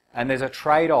 And there's a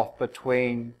trade-off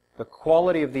between the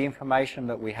quality of the information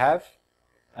that we have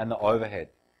and the overhead.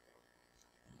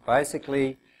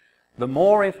 Basically, the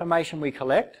more information we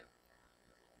collect,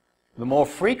 the more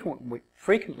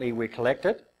frequently we collect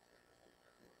it,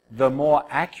 the more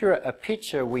accurate a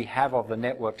picture we have of the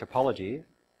network topology,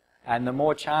 and the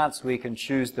more chance we can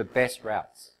choose the best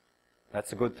routes.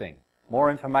 That's a good thing.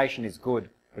 More information is good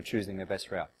for choosing the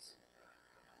best routes.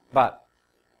 But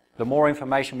the more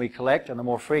information we collect and the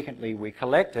more frequently we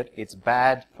collect it, it's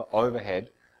bad for overhead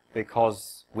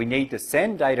because we need to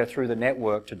send data through the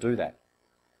network to do that.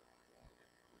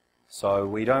 So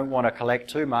we don't want to collect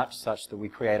too much such that we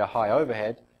create a high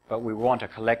overhead, but we want to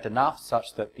collect enough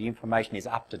such that the information is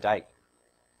up to date.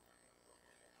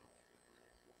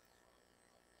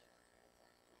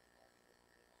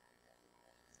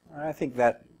 I think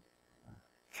that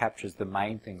captures the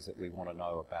main things that we want to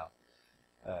know about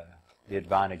the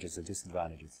advantages and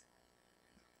disadvantages.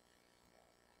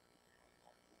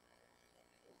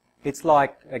 It's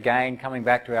like, again, coming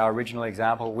back to our original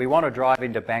example, we want to drive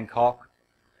into Bangkok.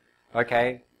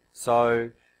 Okay,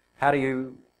 so how do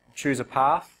you choose a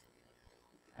path?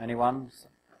 Anyone?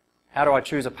 How do I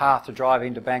choose a path to drive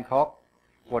into Bangkok?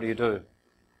 What do you do?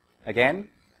 Again?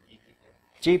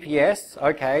 GPS.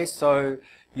 Okay, so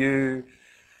you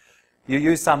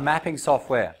use some mapping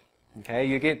software.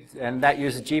 Okay, and that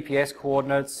uses GPS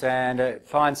coordinates and it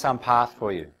finds some path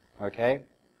for you. Okay,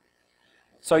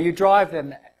 so you drive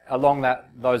then along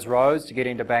those roads to get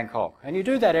into Bangkok, and you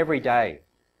do that every day.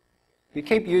 You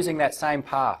keep using that same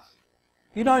path.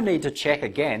 You don't need to check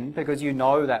again because you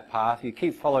know that path. You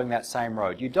keep following that same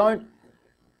road. You don't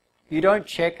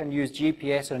check and use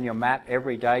GPS on your map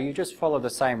every day. You just follow the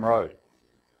same road,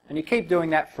 and you keep doing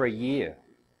that for a year.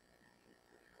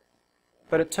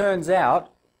 But it turns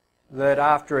out that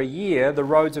after a year, the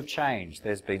roads have changed.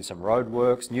 There's been some road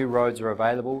works, new roads are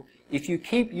available. If you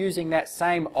keep using that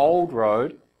same old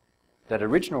road, that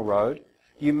original road,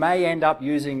 you may end up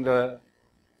using the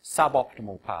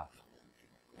suboptimal path.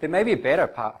 There may be a better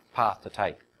path to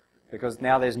take because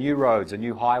now there's new roads, a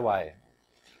new highway.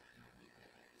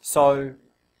 So,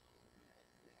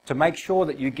 to make sure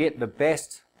that you get the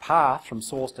best path from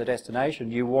source to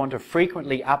destination, you want to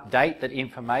frequently update that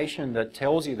information that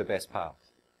tells you the best path.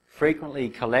 Frequently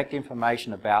collect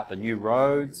information about the new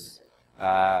roads,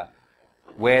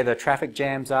 where the traffic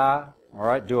jams are, all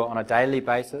right, do it on a daily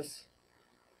basis.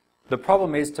 The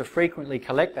problem is to frequently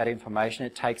collect that information,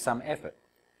 it takes some effort.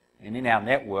 And in our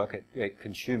network, it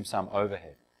consumes some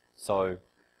overhead. So,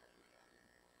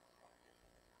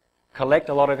 collect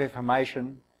a lot of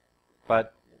information,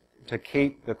 but to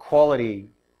keep the quality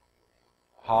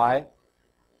high,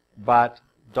 but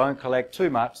don't collect too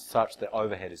much such that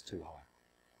overhead is too high.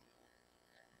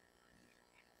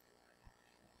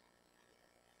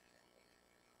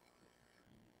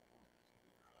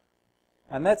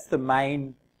 And that's the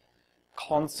main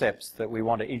concepts that we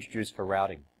want to introduce for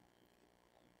routing.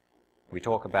 We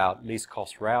talk about least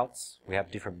cost routes. We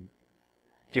have different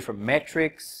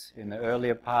metrics. In the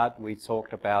earlier part, we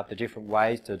talked about the different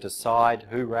ways to decide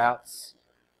who routes,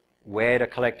 where to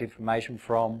collect information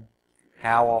from,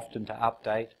 how often to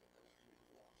update,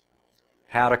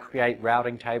 how to create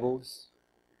routing tables,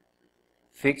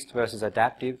 fixed versus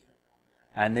adaptive,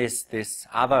 and this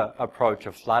other approach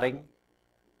of flooding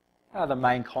are the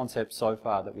main concepts so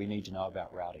far that we need to know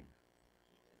about routing.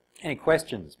 Any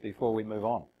questions before we move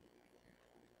on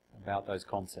about those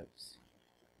concepts?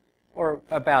 Or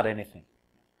about anything?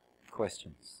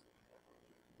 Questions?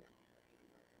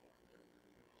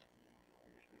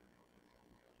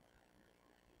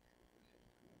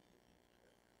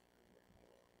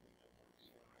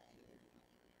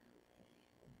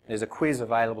 There's a quiz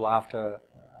available after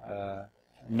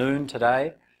noon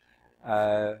today.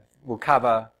 We'll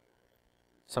cover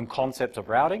some concepts of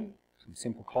routing, some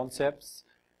simple concepts,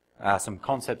 some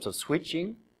concepts of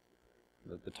switching,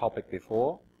 the topic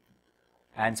before,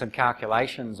 and some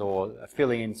calculations or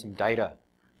filling in some data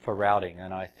for routing,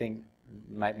 and I think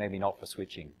maybe not for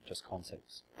switching, just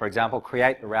concepts. For example,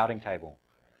 create the routing table.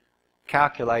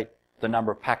 Calculate the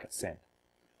number of packets sent.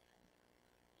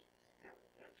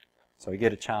 So you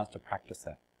get a chance to practice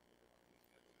that.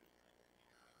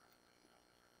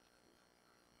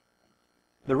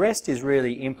 The rest is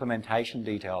really implementation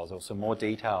details or some more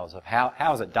details of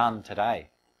how is it done today?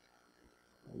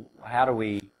 How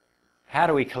How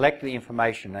do we collect the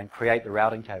information and create the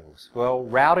routing tables? Well,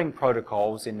 routing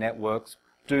protocols in networks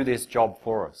do this job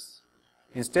for us.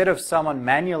 Instead of someone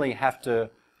manually have to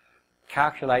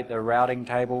calculate the routing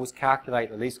tables, calculate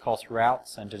the least cost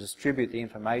routes, and to distribute the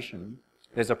information,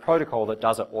 there's a protocol that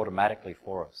does it automatically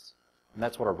for us. And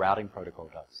that's what a routing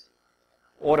protocol does.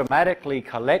 Automatically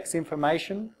collects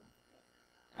information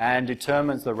and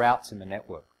determines the routes in the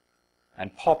network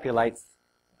and populates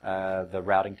the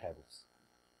routing tables.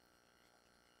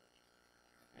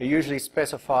 It usually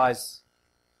specifies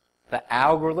the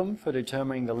algorithm for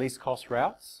determining the least cost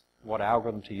routes, what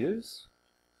algorithm to use,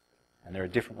 and there are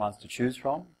different ones to choose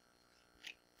from.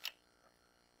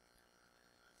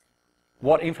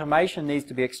 What information needs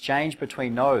to be exchanged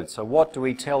between nodes, so what do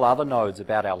we tell other nodes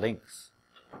about our links?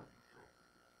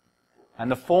 And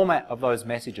the format of those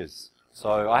messages.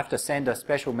 So I have to send a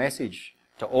special message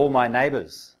to all my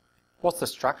neighbours. What's the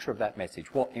structure of that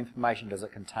message? What information does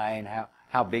it contain?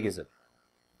 How big is it?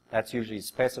 That's usually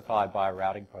specified by a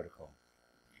routing protocol.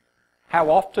 How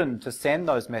often to send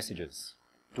those messages?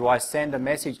 Do I send a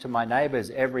message to my neighbours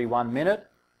every 1 minute?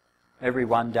 Every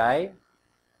 1 day?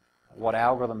 What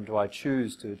algorithm do I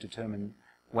choose to determine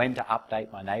when to update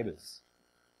my neighbours?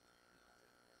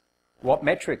 What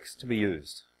metrics to be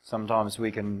used? Sometimes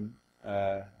we can,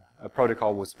 a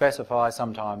protocol will specify,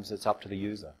 sometimes it's up to the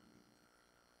user.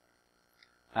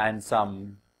 And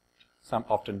some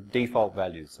often default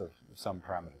values of some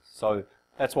parameters. So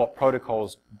that's what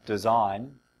protocols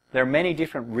design. There are many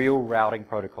different real routing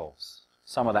protocols.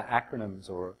 Some of the acronyms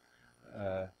or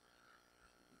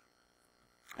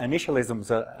initialisms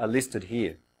are listed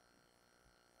here.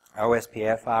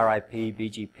 OSPF, RIP,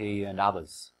 BGP, and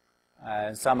others.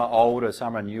 Some are older,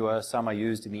 some are newer, some are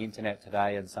used in the internet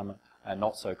today, and some are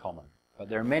not so common. But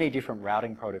there are many different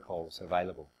routing protocols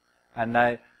available.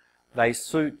 And they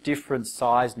suit different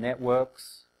size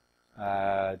networks,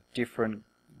 different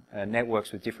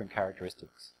networks with different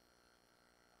characteristics.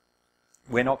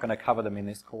 We're not going to cover them in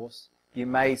this course. You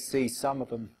may see some of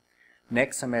them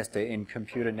next semester in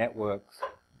computer networks.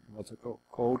 What's it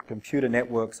called? Computer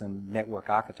networks and network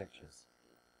architectures.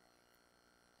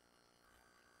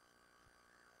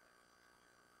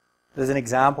 There's an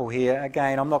example here.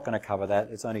 Again, I'm not going to cover that.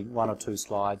 It's only 1 or 2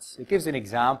 slides. It gives an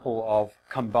example of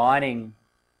combining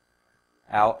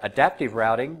our adaptive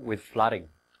routing with flooding.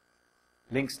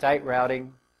 Link state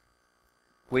routing.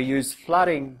 We use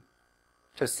flooding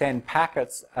to send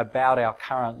packets about our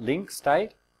current link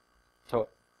state to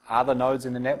other nodes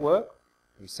in the network.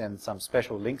 We send some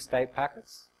special link state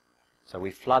packets. So we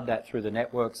flood that through the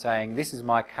network saying, this is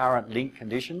my current link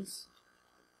conditions.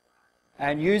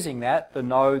 And using that, the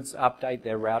nodes update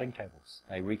their routing tables.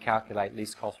 They recalculate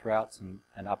least cost routes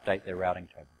and update their routing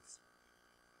tables.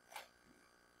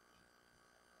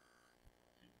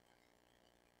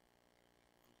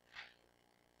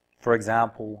 For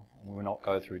example, we will not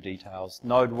go through details.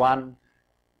 Node 1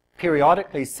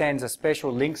 periodically sends a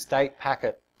special link state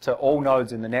packet to all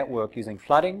nodes in the network using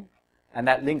flooding, and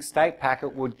that link state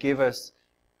packet would give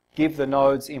the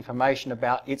nodes information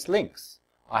about its links.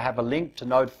 I have a link to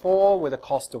node 4 with a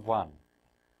cost of 1.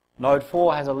 Node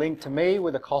 4 has a link to me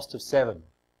with a cost of 7.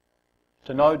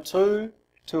 To node 2,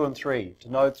 2 and 3.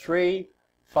 To node 3,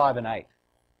 5 and 8.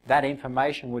 That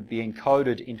information would be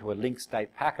encoded into a link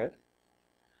state packet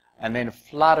and then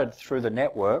flooded through the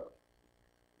network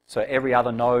so every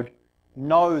other node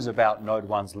knows about node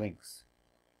 1's links.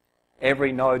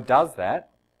 Every node does that.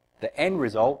 The end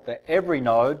result, that every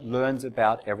node learns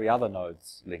about every other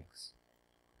node's links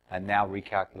and now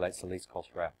recalculates the least cost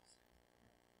routes.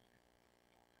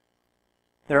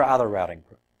 There are other routing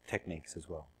techniques as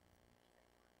well.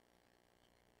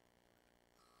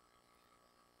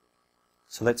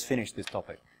 So let's finish this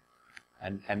topic.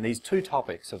 And these 2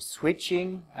 topics of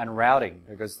switching and routing,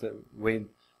 because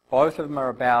both of them are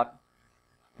about,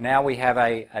 now we have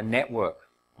a network,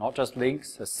 not just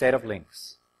links, a set of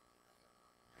links.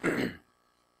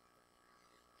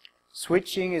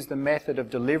 Switching is the method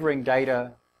of delivering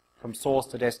data from source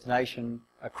to destination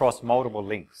across multiple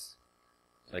links.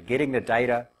 So getting the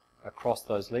data across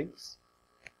those links.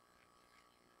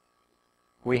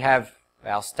 We have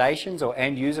our stations or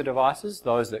end user devices,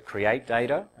 those that create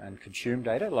data and consume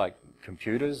data, like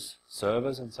computers,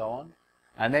 servers and so on.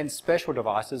 And then special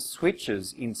devices,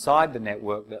 switches inside the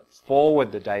network that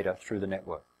forward the data through the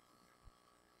network.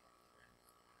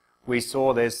 We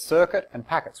saw there's circuit and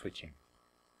packet switching.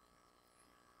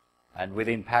 And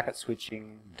within packet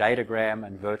switching, datagram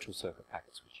and virtual circuit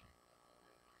packet switching.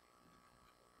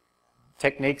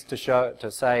 Techniques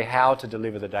to say how to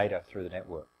deliver the data through the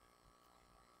network.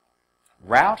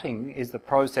 Routing is the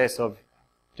process of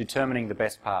determining the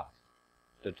best path,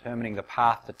 determining the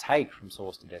path to take from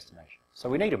source to destination. So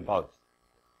we need them both.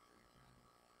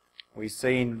 We've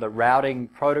seen the routing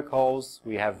protocols,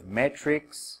 we have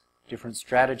metrics, different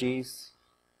strategies.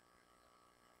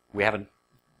 We haven't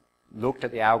looked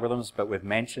at the algorithms, but we've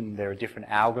mentioned there are different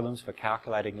algorithms for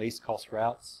calculating least cost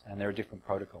routes, and there are different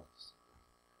protocols.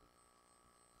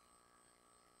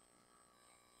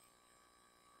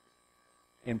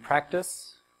 In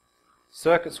practice,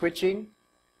 circuit switching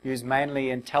used mainly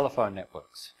in telephone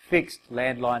networks, fixed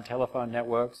landline telephone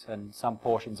networks and some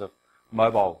portions of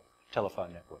mobile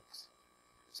telephone networks.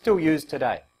 Still used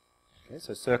today. Okay,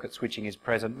 so circuit switching is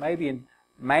present mainly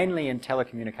in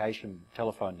telecommunication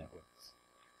telephone networks.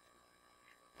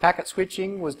 Packet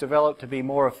switching was developed to be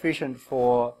more efficient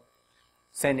for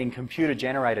sending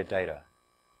computer-generated data.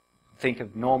 Think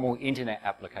of normal internet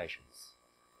applications.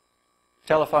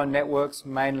 Telephone networks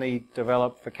mainly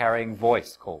developed for carrying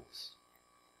voice calls.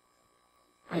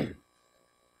 In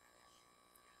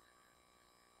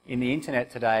the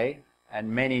internet today, and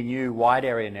many new wide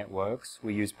area networks,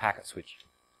 we use packet switching.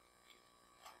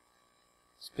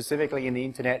 Specifically in the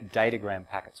internet, datagram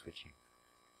packet switching.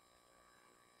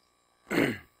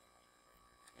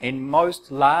 In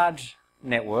most large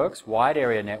networks, wide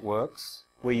area networks,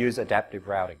 we use adaptive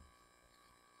routing.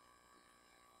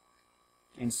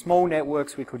 In small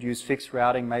networks, we could use fixed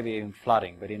routing, maybe even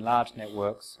flooding, but in large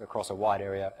networks across a wide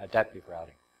area, adaptive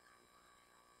routing.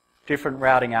 Different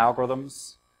routing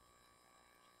algorithms.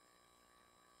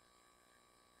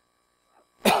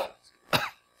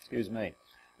 Excuse me.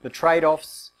 The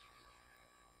trade-offs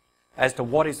as to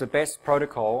what is the best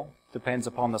protocol depends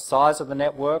upon the size of the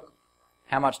network,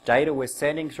 how much data we're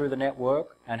sending through the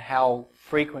network, and how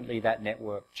frequently that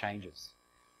network changes.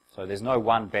 So there's no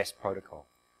one best protocol.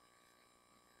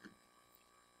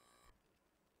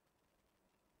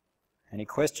 Any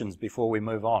questions before we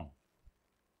move on?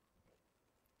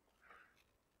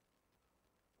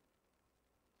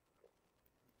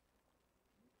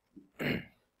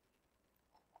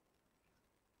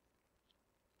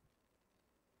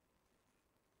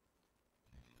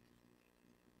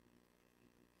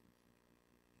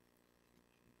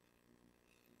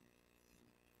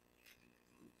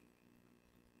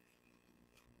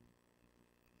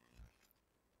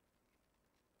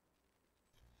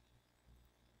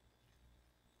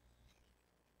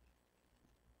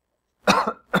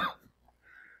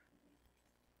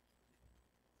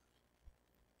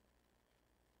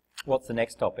 What's the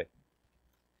next topic?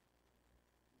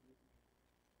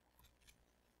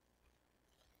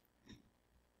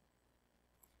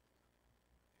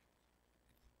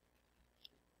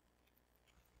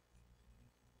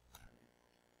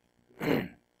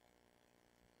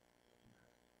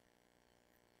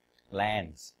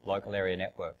 LANs, local area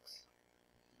networks.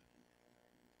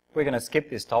 We're going to skip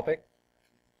this topic,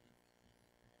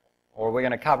 or we're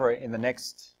going to cover it in the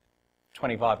next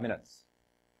 25 minutes.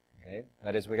 Okay?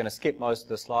 That is, we're going to skip most of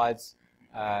the slides.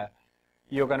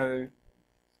 We've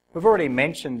already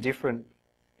mentioned different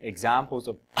examples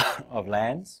of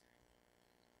LANs.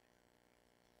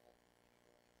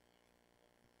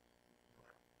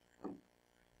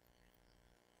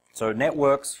 So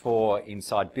networks for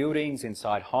inside buildings,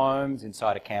 inside homes,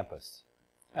 inside a campus.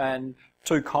 And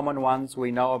two common ones we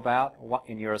know about.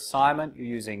 In your assignment, you're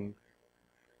using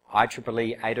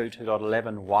IEEE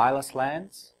 802.11 wireless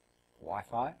LANs,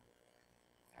 Wi-Fi.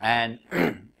 And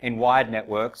in wired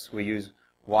networks, we use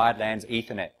wired LANs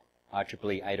Ethernet,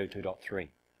 IEEE 802.3.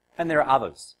 And there are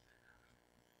others.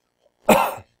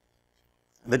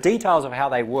 The details of how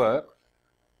they work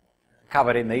are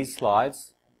covered in these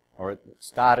slides, or it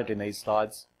started in these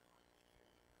slides.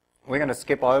 We're going to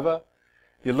skip over.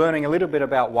 You're learning a little bit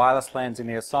about wireless LANs in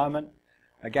the assignment.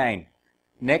 Again,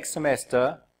 next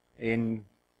semester in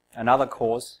another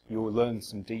course, you will learn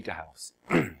some details.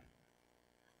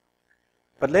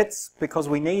 But because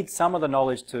we need some of the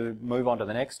knowledge to move on to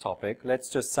the next topic, let's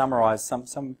just summarize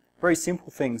some very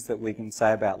simple things that we can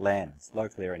say about LANs,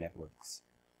 local area networks.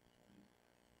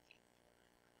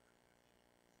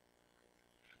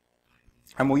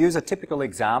 And we'll use a typical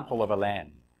example of a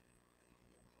LAN.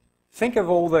 Think of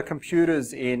all the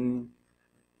computers in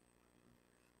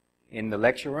the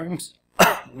lecture rooms.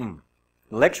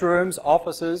 Lecture rooms,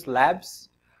 offices, labs,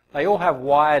 they all have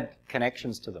wired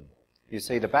connections to them. You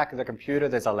see the back of the computer,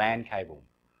 there's a LAN cable.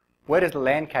 Where does the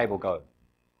LAN cable go?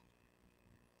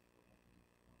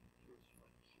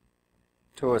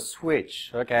 To a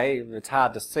switch. Okay, it's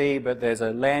hard to see, but there's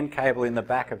a LAN cable in the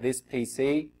back of this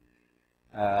PC.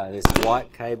 This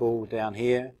white cable down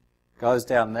here goes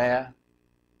down there,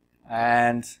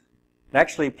 and it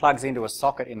actually plugs into a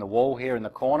socket in the wall here in the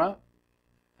corner,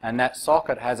 and that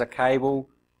socket has a cable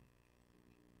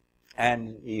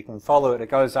and you can follow it. It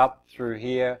goes up through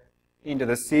here into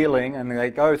the ceiling, and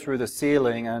they go through the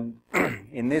ceiling, and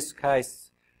in this case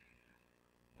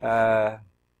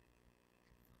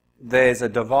there's a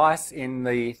device in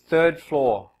the third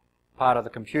floor part of the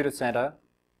computer center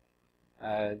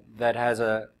that has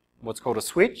what's called a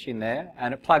switch in there,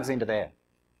 and it plugs into there.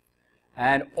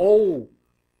 And all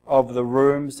of the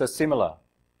rooms are similar,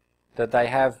 that they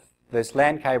have this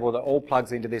LAN cable that all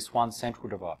plugs into this one central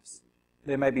device.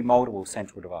 There may be multiple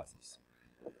central devices.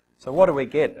 So what do we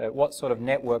get? What sort of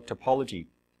network topology?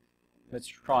 Let's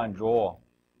try and draw.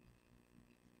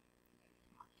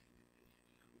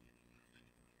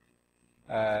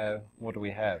 What do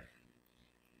we have?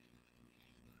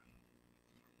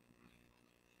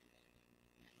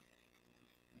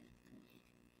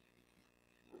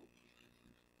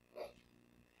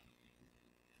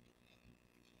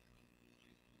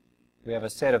 We have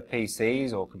a set of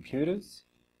PCs or computers,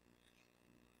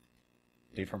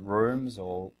 different rooms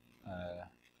or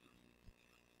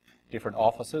different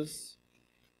offices.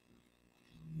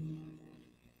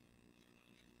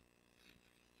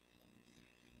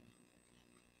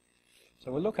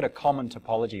 So we'll look at a common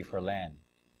topology for a LAN.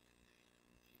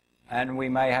 And we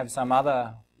may have some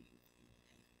other,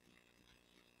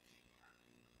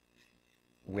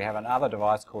 we have another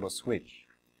device called a switch.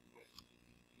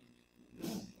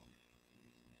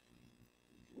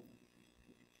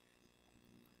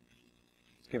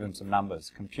 Give them some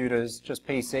numbers. Computers, just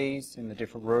PCs in the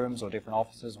different rooms or different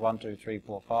offices, 1, 2, 3,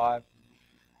 4, 5.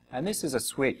 And this is a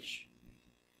switch.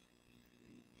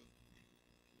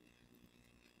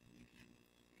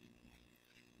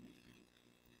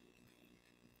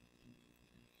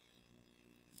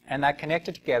 And they're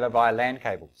connected together via LAN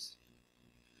cables.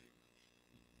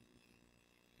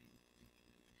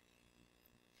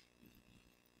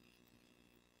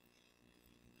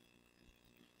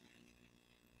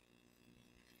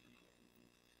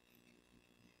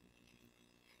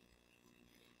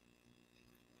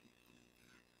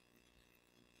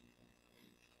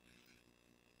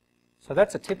 So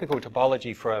that's a typical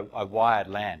topology for a wired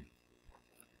LAN.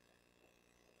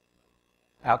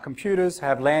 Our computers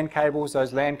have LAN cables.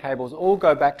 Those LAN cables all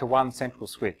go back to one central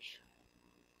switch.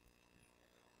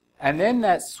 And then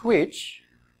that switch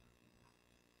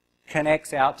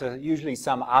connects out to usually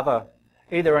some other,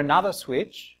 either another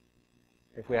switch,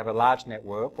 if we have a large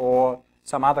network, or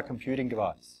some other computing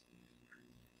device.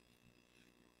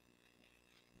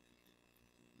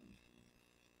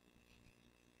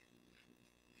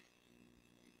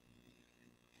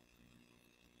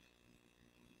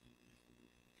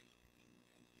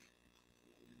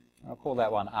 I'll call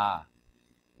that one R.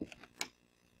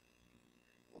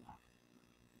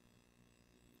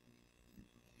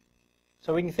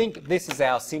 So we can think this is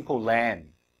our simple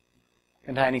LAN,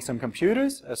 containing some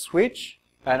computers, a switch,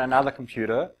 and another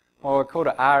computer. Or we call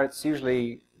it R. It's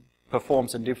usually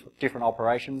performs some different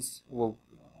operations. We'll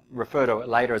refer to it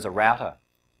later as a router.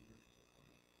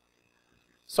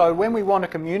 So when we want to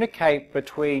communicate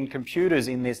between computers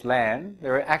in this LAN,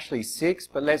 there are actually 6,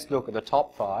 but let's look at the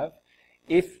top 5.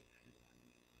 If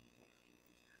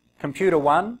computer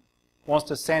 1 wants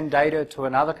to send data to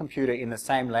another computer in the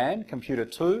same LAN, computer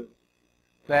 2,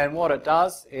 then what it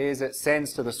does is it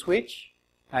sends to the switch,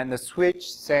 and the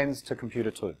switch sends to computer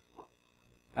 2.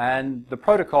 And the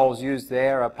protocols used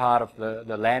there are part of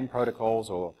the LAN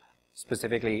protocols, or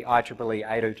specifically IEEE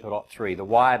 802.3. The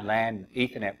wired LAN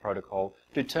Ethernet protocol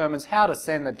determines how to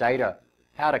send the data,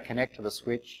 how to connect to the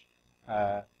switch,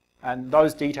 and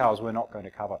those details we're not going to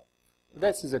cover.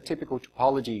 This is a typical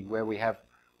topology where we have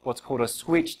what's called a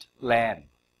switched LAN.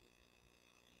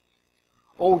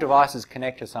 All devices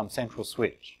connect to some central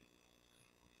switch.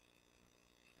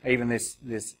 Even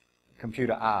this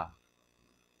computer R.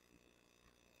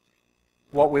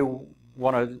 What we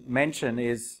want to mention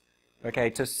is, okay,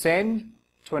 to send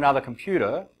to another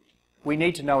computer, we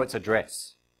need to know its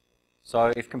address.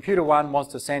 So if computer 1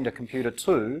 wants to send to computer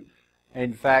 2,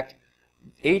 in fact,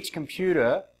 each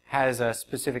computer has a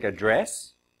specific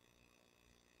address,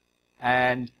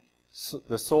 and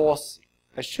the source,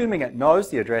 assuming it knows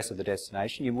the address of the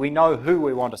destination, we know who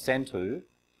we want to send to,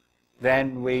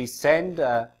 then we send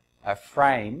a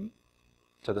frame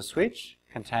to the switch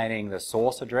containing the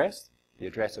source address, the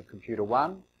address of computer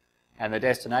 1, and the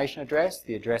destination address,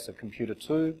 the address of computer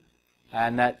 2,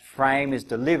 and that frame is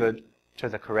delivered to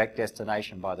the correct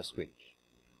destination by the switch.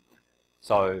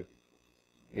 So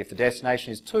if the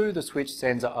destination is 2, the switch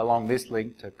sends it along this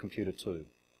link to computer 2.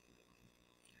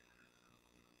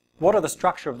 What are the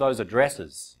structure of those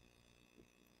addresses?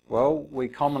 Well, we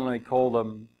commonly call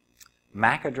them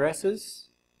MAC addresses,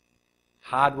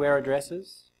 hardware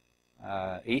addresses,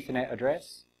 Ethernet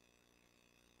address.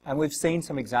 And we've seen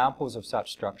some examples of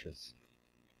such structures.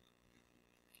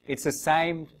 It's the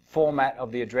same format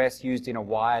of the address used in a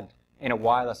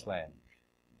wireless LAN.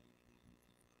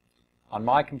 On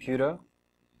my computer,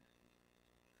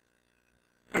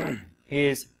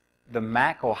 here's the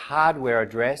MAC or hardware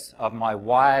address of my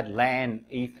wired LAN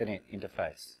Ethernet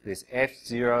interface, this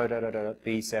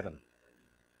F0.B7.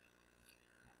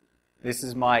 This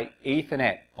is my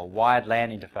Ethernet or wired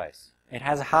LAN interface. It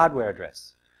has a hardware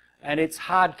address, and it's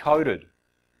hard-coded.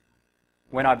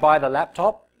 When I buy the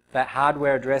laptop, that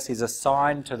hardware address is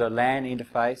assigned to the LAN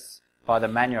interface by the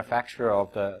manufacturer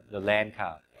of the LAN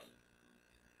card.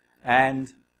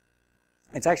 And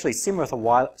it's actually similar for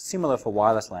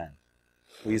wireless LAN.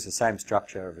 We use the same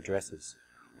structure of addresses.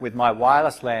 With my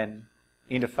wireless LAN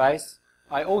interface,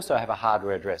 I also have a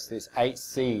hardware address, this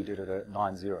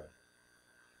 8C.90.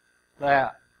 They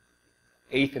are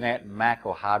Ethernet, MAC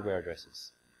or hardware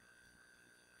addresses.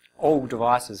 All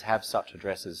devices have such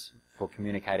addresses for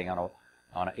communicating on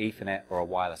an Ethernet or a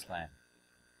wireless LAN.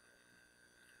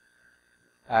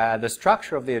 The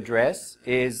structure of the address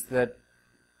is that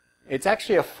it's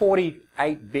actually a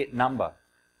 48-bit number.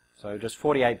 So just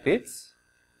 48 bits.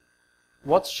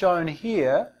 What's shown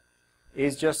here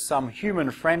is just some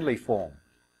human-friendly form.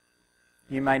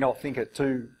 You may not think it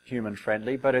too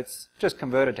human-friendly, but it's just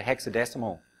converted to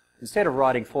hexadecimal. Instead of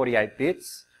writing 48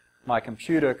 bits, my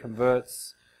computer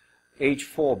converts each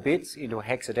 4 bits into a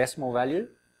hexadecimal value.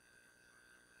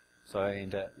 So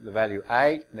into the value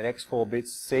 8, the next 4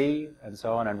 bits C, and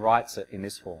so on, and writes it in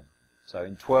this form. So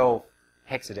in 12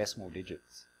 hexadecimal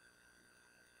digits.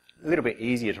 A little bit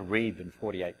easier to read than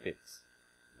 48 bits.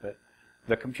 But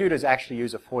the computers actually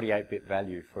use a 48-bit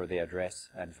value for the address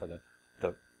and for the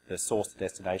source to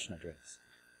destination address.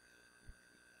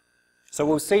 So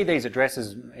we'll see these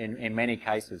addresses in many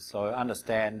cases. So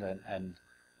understand and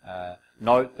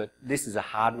note that this is a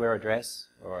hardware address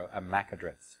or a MAC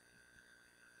address.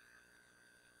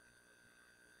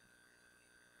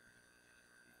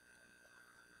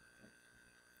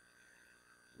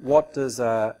 What does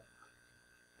a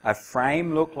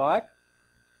frame look like?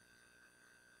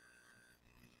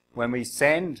 When we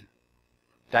send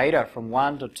data from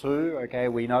 1 to 2, okay,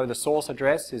 we know the source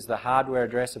address is the hardware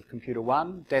address of computer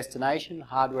 1, destination,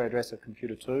 hardware address of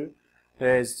computer 2.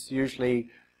 There's usually,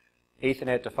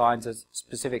 Ethernet defines a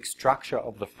specific structure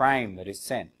of the frame that is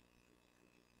sent.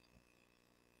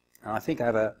 And I think I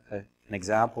have an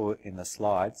example in the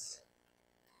slides,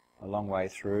 a long way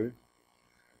through,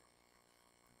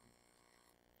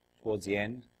 towards the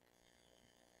end.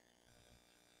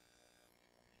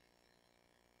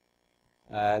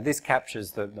 This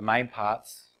captures the main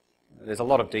parts. There's a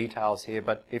lot of details here,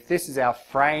 but if this is our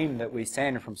frame that we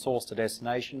send from source to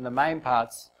destination, the main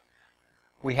parts,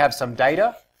 we have some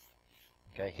data.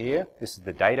 Okay, here, this is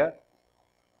the data.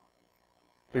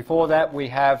 Before that, we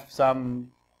have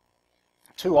some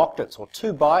 2 octets or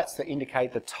 2 bytes that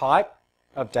indicate the type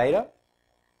of data.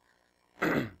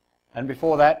 And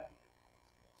before that,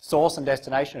 source and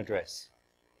destination address.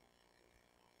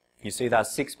 You see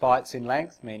that's 6 bytes in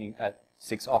length, meaning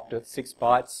 6 octets, 6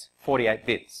 bytes, 48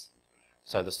 bits.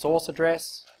 So the source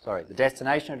address, the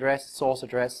destination address, source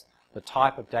address, the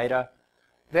type of data,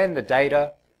 then the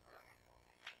data,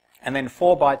 and then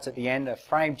 4 bytes at the end. A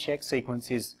frame check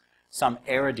sequence is some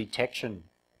error detection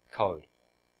code,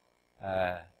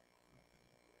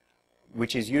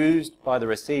 which is used by the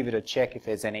receiver to check if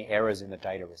there's any errors in the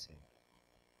data received.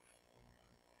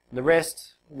 The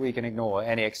rest we can ignore.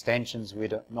 Any extensions,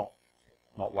 we're not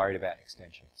worried about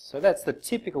extensions. So that's the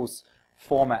typical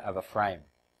format of a frame.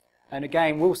 And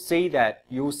again, you'll see that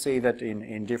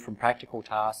in different practical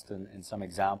tasks and some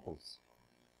examples.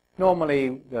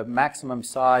 Normally, the maximum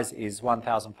size is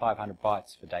 1,500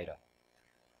 bytes for data.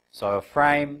 So a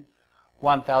frame,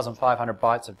 1,500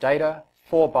 bytes of data,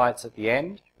 4 bytes at the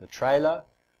end, the trailer,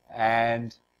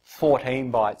 and 14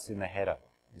 bytes in the header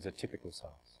is a typical size.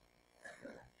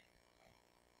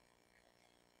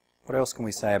 What else can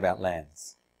we say about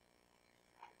LANs?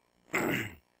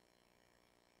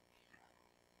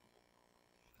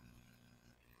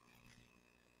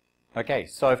 Okay,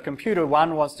 so if computer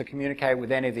 1 wants to communicate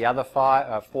with any of the other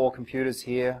 4 computers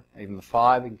here, even the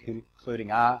 5,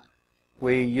 including R,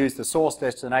 we use the source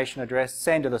destination address,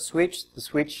 send to the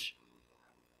switch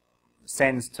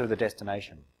sends to the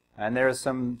destination. And there are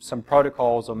some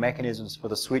protocols or mechanisms for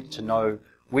the switch to know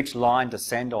which line to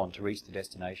send on to reach the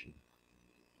destination.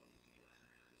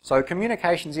 So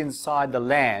communications inside the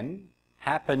LAN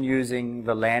happen using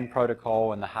the LAN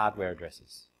protocol and the hardware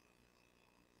addresses,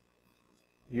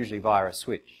 usually via a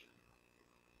switch.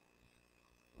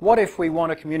 What if we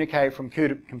want to communicate from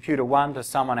computer 1 to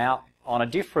someone out on a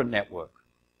different network?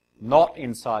 not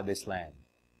inside this LAN?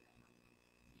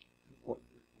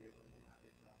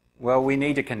 Well, we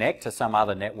need to connect to some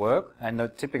other network, and the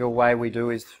typical way we do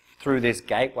is through this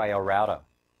gateway or router.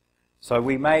 So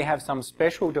we may have some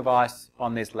special device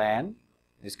on this LAN,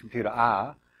 this computer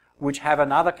R, which have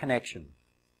another connection.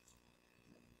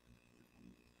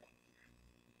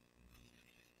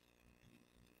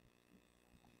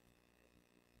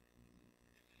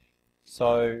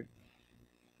 So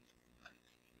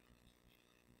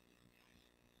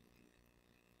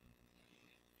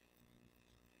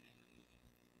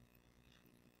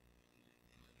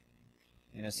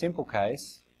in a simple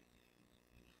case,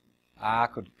 R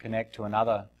could connect to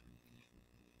another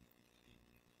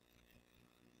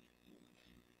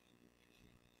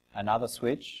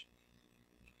switch,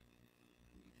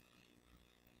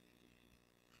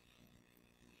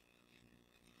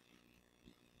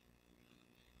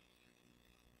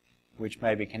 which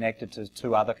may be connected to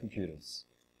two other computers.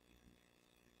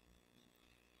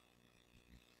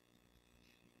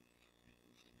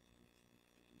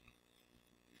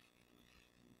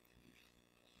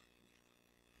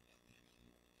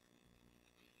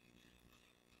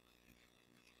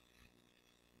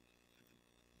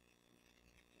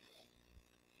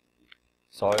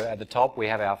 So at the top we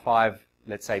have our 5,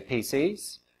 let's say,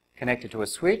 PCs connected to a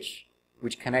switch,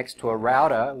 which connects to a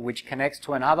router, which connects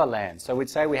to another LAN. So we'd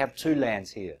say we have 2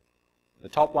 LANs here. The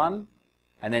top one,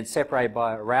 and then separated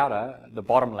by a router, the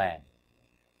bottom LAN.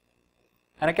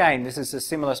 And again, this is a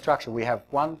similar structure. We have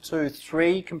 1, 2,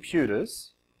 3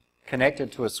 computers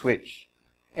connected to a switch.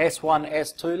 S1,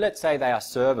 S2, let's say they are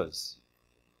servers.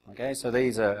 Okay, so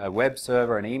these are a web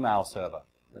server, an email server.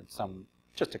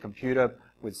 Just a computer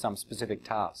with some specific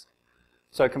task.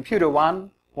 So computer 1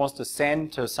 wants to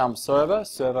send to some server,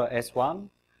 server S1.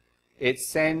 It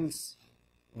sends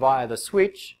via the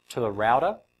switch to the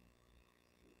router,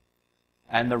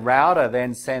 and the router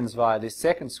then sends via this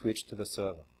second switch to the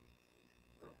server.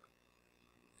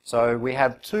 So we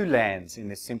have 2 LANs in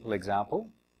this simple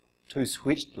example, 2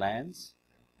 switched LANs,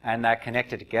 and they're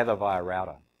connected together via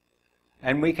router.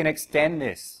 And we can extend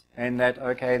this in that,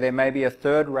 okay, there may be a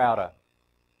third router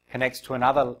connects to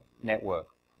another network,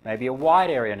 maybe a wide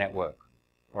area network,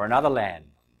 or another LAN,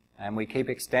 and we keep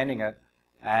extending it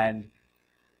and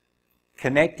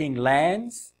connecting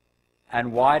LANs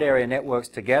and wide area networks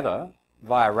together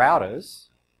via routers,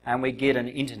 and we get an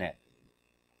internet,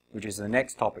 which is the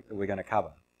next topic that we're going to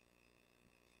cover.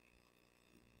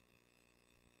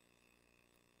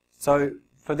 So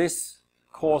for this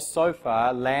course so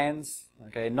far, LANs,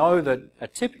 okay, know that a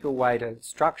typical way to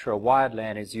structure a wired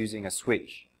LAN is using a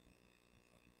switch.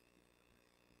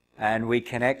 And we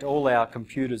connect all our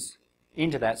computers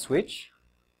into that switch.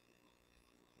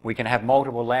 We can have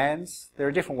multiple LANs. There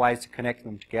are different ways to connect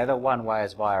them together. One way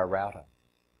is via a router.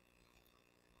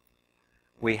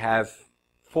 We have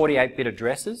 48-bit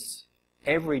addresses.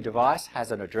 Every device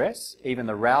has an address, even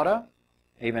the router.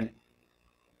 Even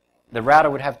the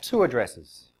router would have 2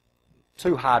 addresses,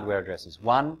 2 hardware addresses.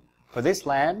 One for this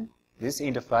LAN, this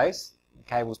interface, the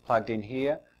cable's plugged in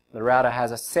here. The router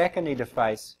has a second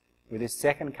interface with this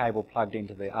second cable plugged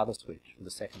into the other switch for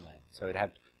the second LAN. So it'd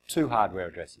have 2 hardware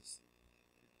addresses.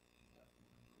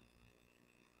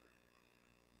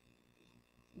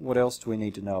 What else do we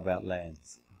need to know about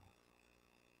LANs?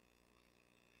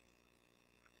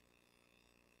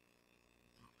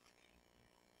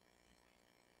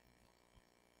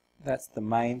 That's the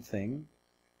main thing.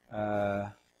 There's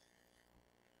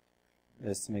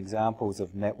some examples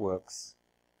of networks.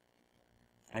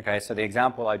 Okay, so the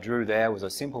example I drew there was a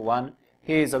simple one.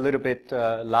 Here's a little bit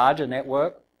larger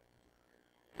network.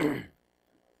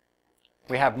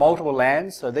 We have multiple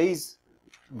LANs, so these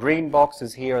green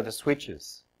boxes here are the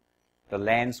switches, the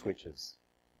LAN switches.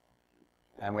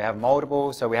 And we have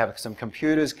multiple, so we have some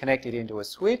computers connected into a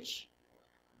switch.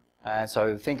 And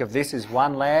so think of this as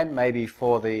one LAN, maybe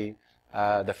for the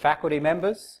faculty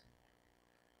members.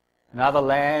 Another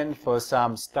LAN for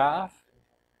some staff.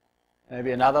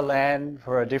 Maybe another LAN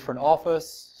for a different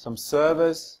office, some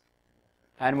servers.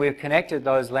 And we've connected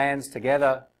those LANs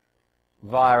together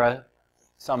via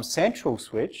some central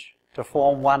switch to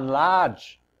form one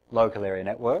large local area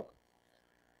network,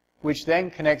 which then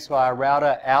connects via a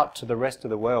router out to the rest of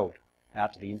the world,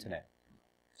 out to the internet.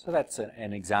 So that's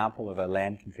an example of a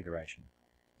LAN configuration.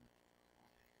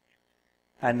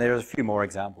 And there's a few more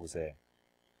examples there.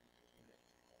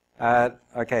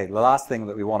 Okay, the last thing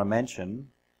that we want to mention,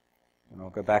 and I'll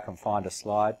go back and find a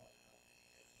slide.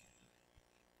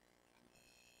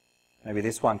 Maybe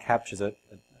this one captures it.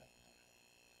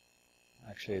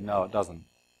 Actually, no, it doesn't.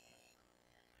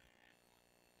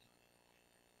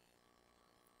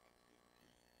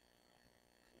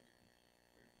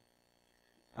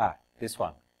 this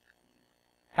one.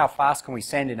 How fast can we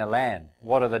send in a LAN?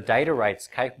 What are the data rates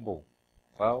capable?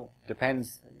 Well,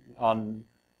 depends on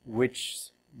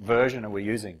which version are we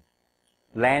using.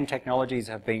 LAN technologies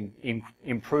have been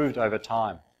improved over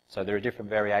time, so there are different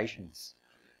variations.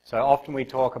 So often we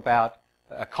talk about,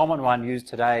 a common one used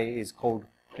today is called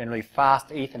generally fast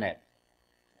Ethernet.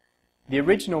 The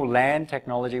original LAN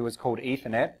technology was called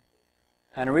Ethernet,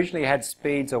 and originally had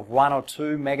speeds of 1 or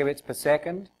 2 megabits per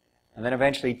second, and then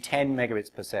eventually 10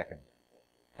 megabits per second.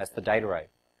 That's the data rate.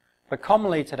 But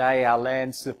commonly today our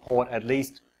LANs support at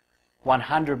least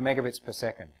 100 megabits per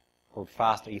second, called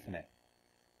fast Ethernet.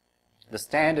 The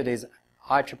standard is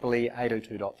IEEE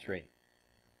 802.3.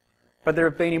 But there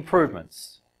have been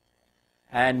improvements,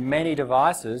 and many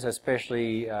devices,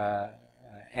 especially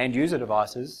end-user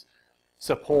devices,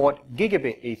 support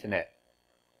gigabit Ethernet,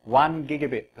 1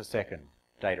 gigabit per second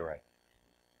data rate.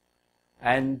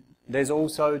 And there's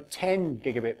also 10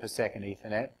 gigabit per second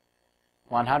Ethernet.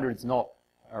 100 is not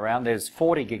around. There's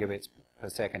 40 gigabits per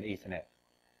second Ethernet.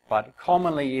 But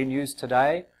commonly in use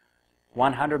today,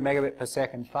 100 megabit per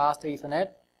second fast Ethernet,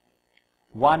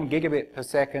 1 gigabit per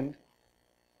second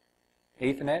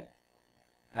Ethernet,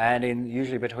 and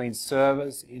usually between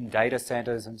servers, in data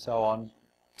centers and so on,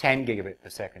 10 gigabit per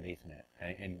second Ethernet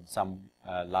in some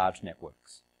large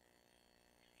networks.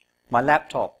 My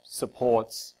laptop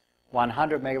supports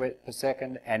 100 megabit per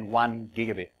second and 1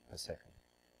 gigabit per second,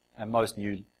 and most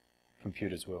new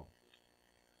computers will.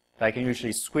 They can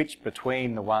usually switch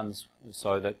between the ones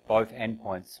so that both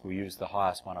endpoints will use the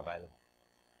highest one available.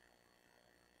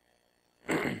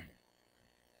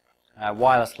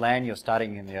 Wireless LAN, you're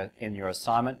studying in your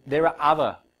assignment. There are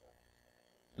other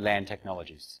LAN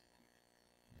technologies.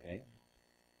 Okay?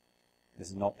 This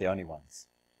is not the only ones.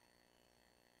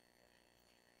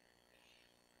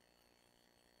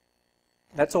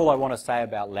 That's all I want to say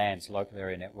about LANs, local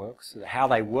area networks. How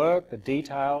they work, the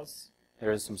details.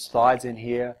 There are some slides in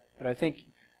here, but I think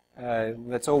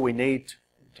that's all we need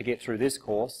to get through this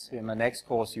course. In the next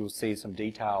course, you'll see some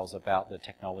details about the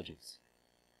technologies.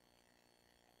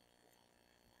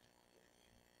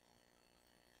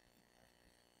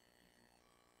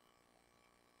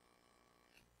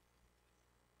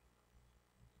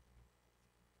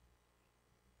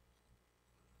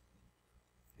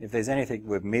 If there's anything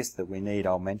we've missed that we need,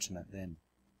 I'll mention it then.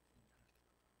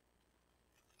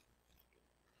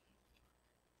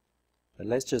 But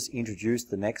let's just introduce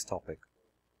the next topic.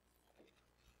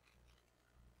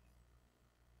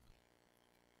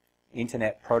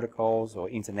 Internet protocols or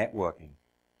internetworking.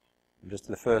 Just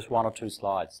the first 1 or 2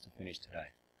 slides to finish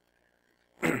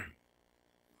today.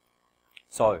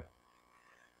 So,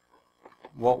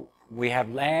 we have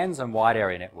LANs and wide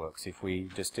area networks, if we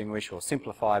distinguish or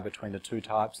simplify between the two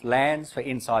types. LANs for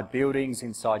inside buildings,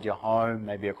 inside your home,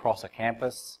 maybe across a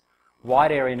campus.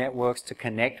 Wide area networks to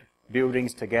connect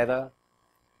buildings together,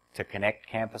 to connect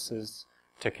campuses,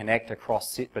 to connect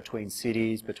across between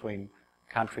cities, between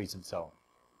countries and so on.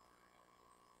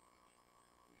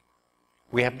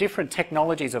 We have different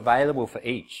technologies available for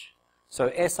each. So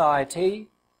SIT,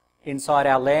 inside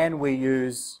our LAN we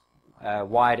use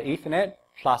wired Ethernet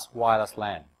plus wireless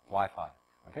LAN, Wi-Fi.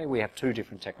 Okay, we have 2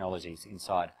 different technologies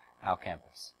inside our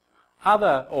campus.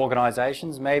 Other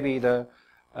organizations, maybe the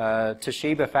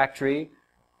Toshiba factory,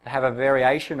 have a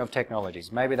variation of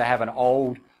technologies. Maybe they have an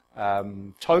old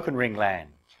token ring LAN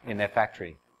in their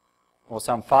factory, or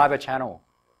some fiber channel.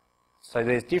 So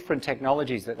there's different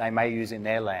technologies that they may use in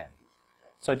their LAN.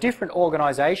 So different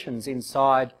organizations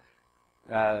inside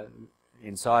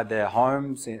their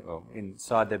homes, or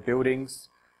inside their buildings,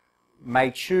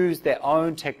 may choose their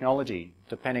own technology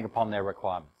depending upon their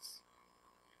requirements.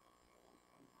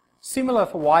 Similar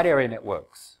for wide area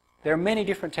networks. There are many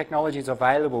different technologies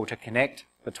available to connect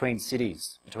between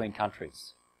cities, between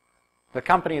countries. The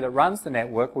company that runs the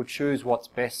network will choose what's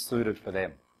best suited for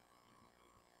them.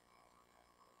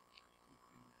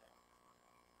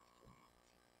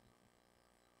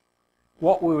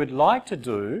 What we would like to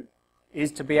do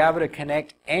is to be able to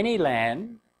connect any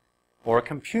LAN or a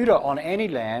computer on any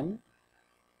LAN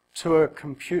to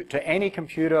any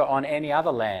computer on any other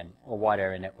LAN or wide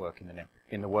area network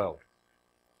in the world.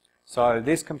 So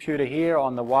this computer here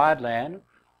on the wired LAN,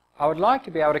 I would like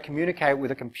to be able to communicate with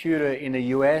a computer in the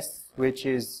US which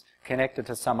is connected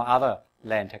to some other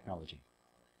LAN technology.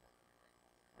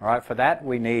 All right, for that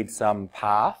we need some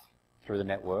path through the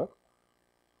network.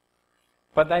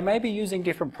 But they may be using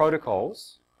different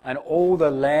protocols, and all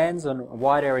the LANs and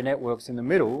wide area networks in the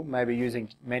middle may be using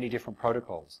many different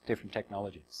protocols, different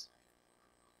technologies.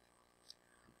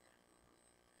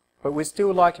 But we'd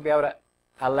still like to be able to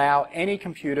allow any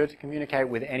computer to communicate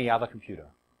with any other computer.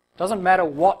 Doesn't matter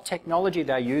what technology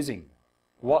they're using,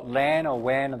 what LAN or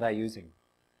WAN are they using.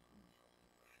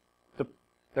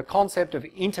 The concept of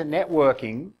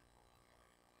internetworking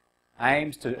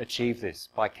aims to achieve this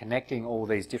by connecting all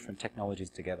these different technologies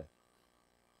together.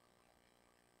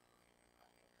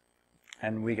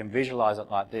 And we can visualize it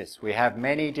like this. We have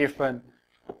many different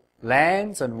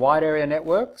LANs and wide area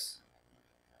networks.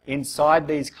 Inside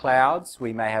these clouds,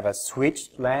 we may have a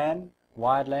switched LAN,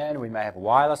 wired LAN, we may have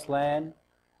wireless LAN,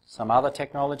 some other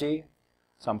technology,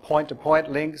 some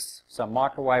point-to-point links, some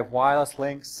microwave wireless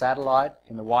links, satellite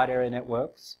in the wide area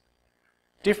networks.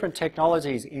 Different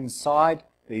technologies inside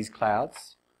these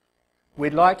clouds.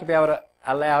 We'd like to be able to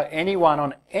allow anyone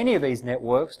on any of these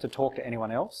networks to talk to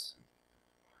anyone else.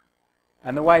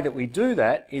 And the way that we do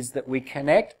that is that we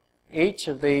connect each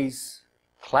of these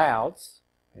clouds,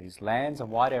 these LANs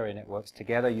and wide area networks,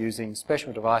 together using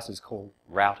special devices called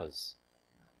routers.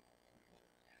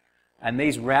 And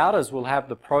these routers will have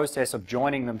the process of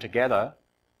joining them together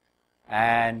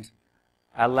and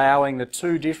allowing the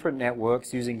two different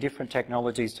networks using different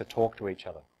technologies to talk to each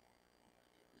other.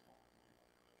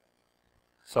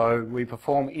 So we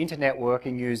perform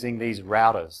internetworking using these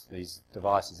routers, these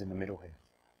devices in the middle here.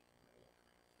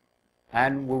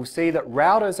 And we'll see that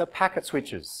routers are packet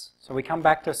switches. So we come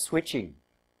back to switching.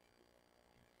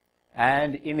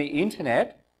 And in the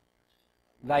internet,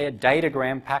 they are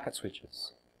datagram packet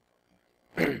switches.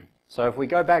 So if we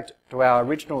go back to our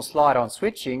original slide on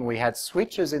switching, we had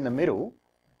switches in the middle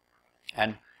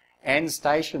and end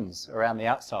stations around the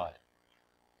outside.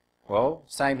 Well,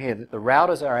 same here. The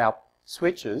routers are our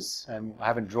switches, and I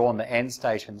haven't drawn the end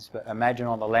stations, but imagine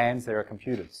on the LANs there are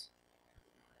computers.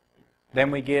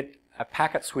 Then we get a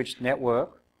packet switched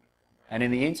network, and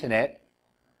in the internet,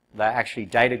 they're actually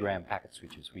datagram packet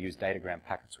switches. We use datagram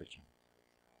packet switching.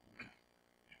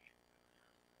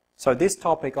 So this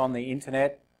topic on the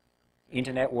internet,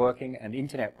 internetworking and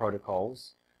internet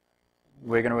protocols,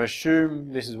 we're going to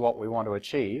assume this is what we want to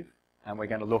achieve, and we're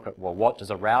going to look at, well, what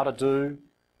does a router do?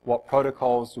 What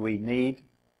protocols do we need?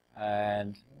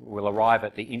 And we'll arrive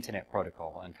at the internet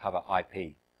protocol and cover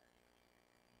IP.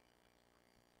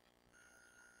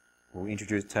 We'll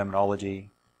introduce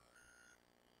terminology.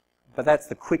 But that's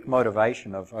the quick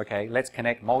motivation of, okay, let's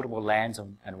connect multiple LANs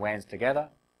and WANs together,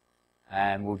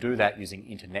 and we'll do that using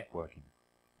internetworking.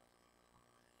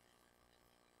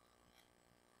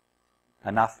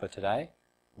 Enough for today.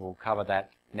 We'll cover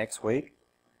that next week.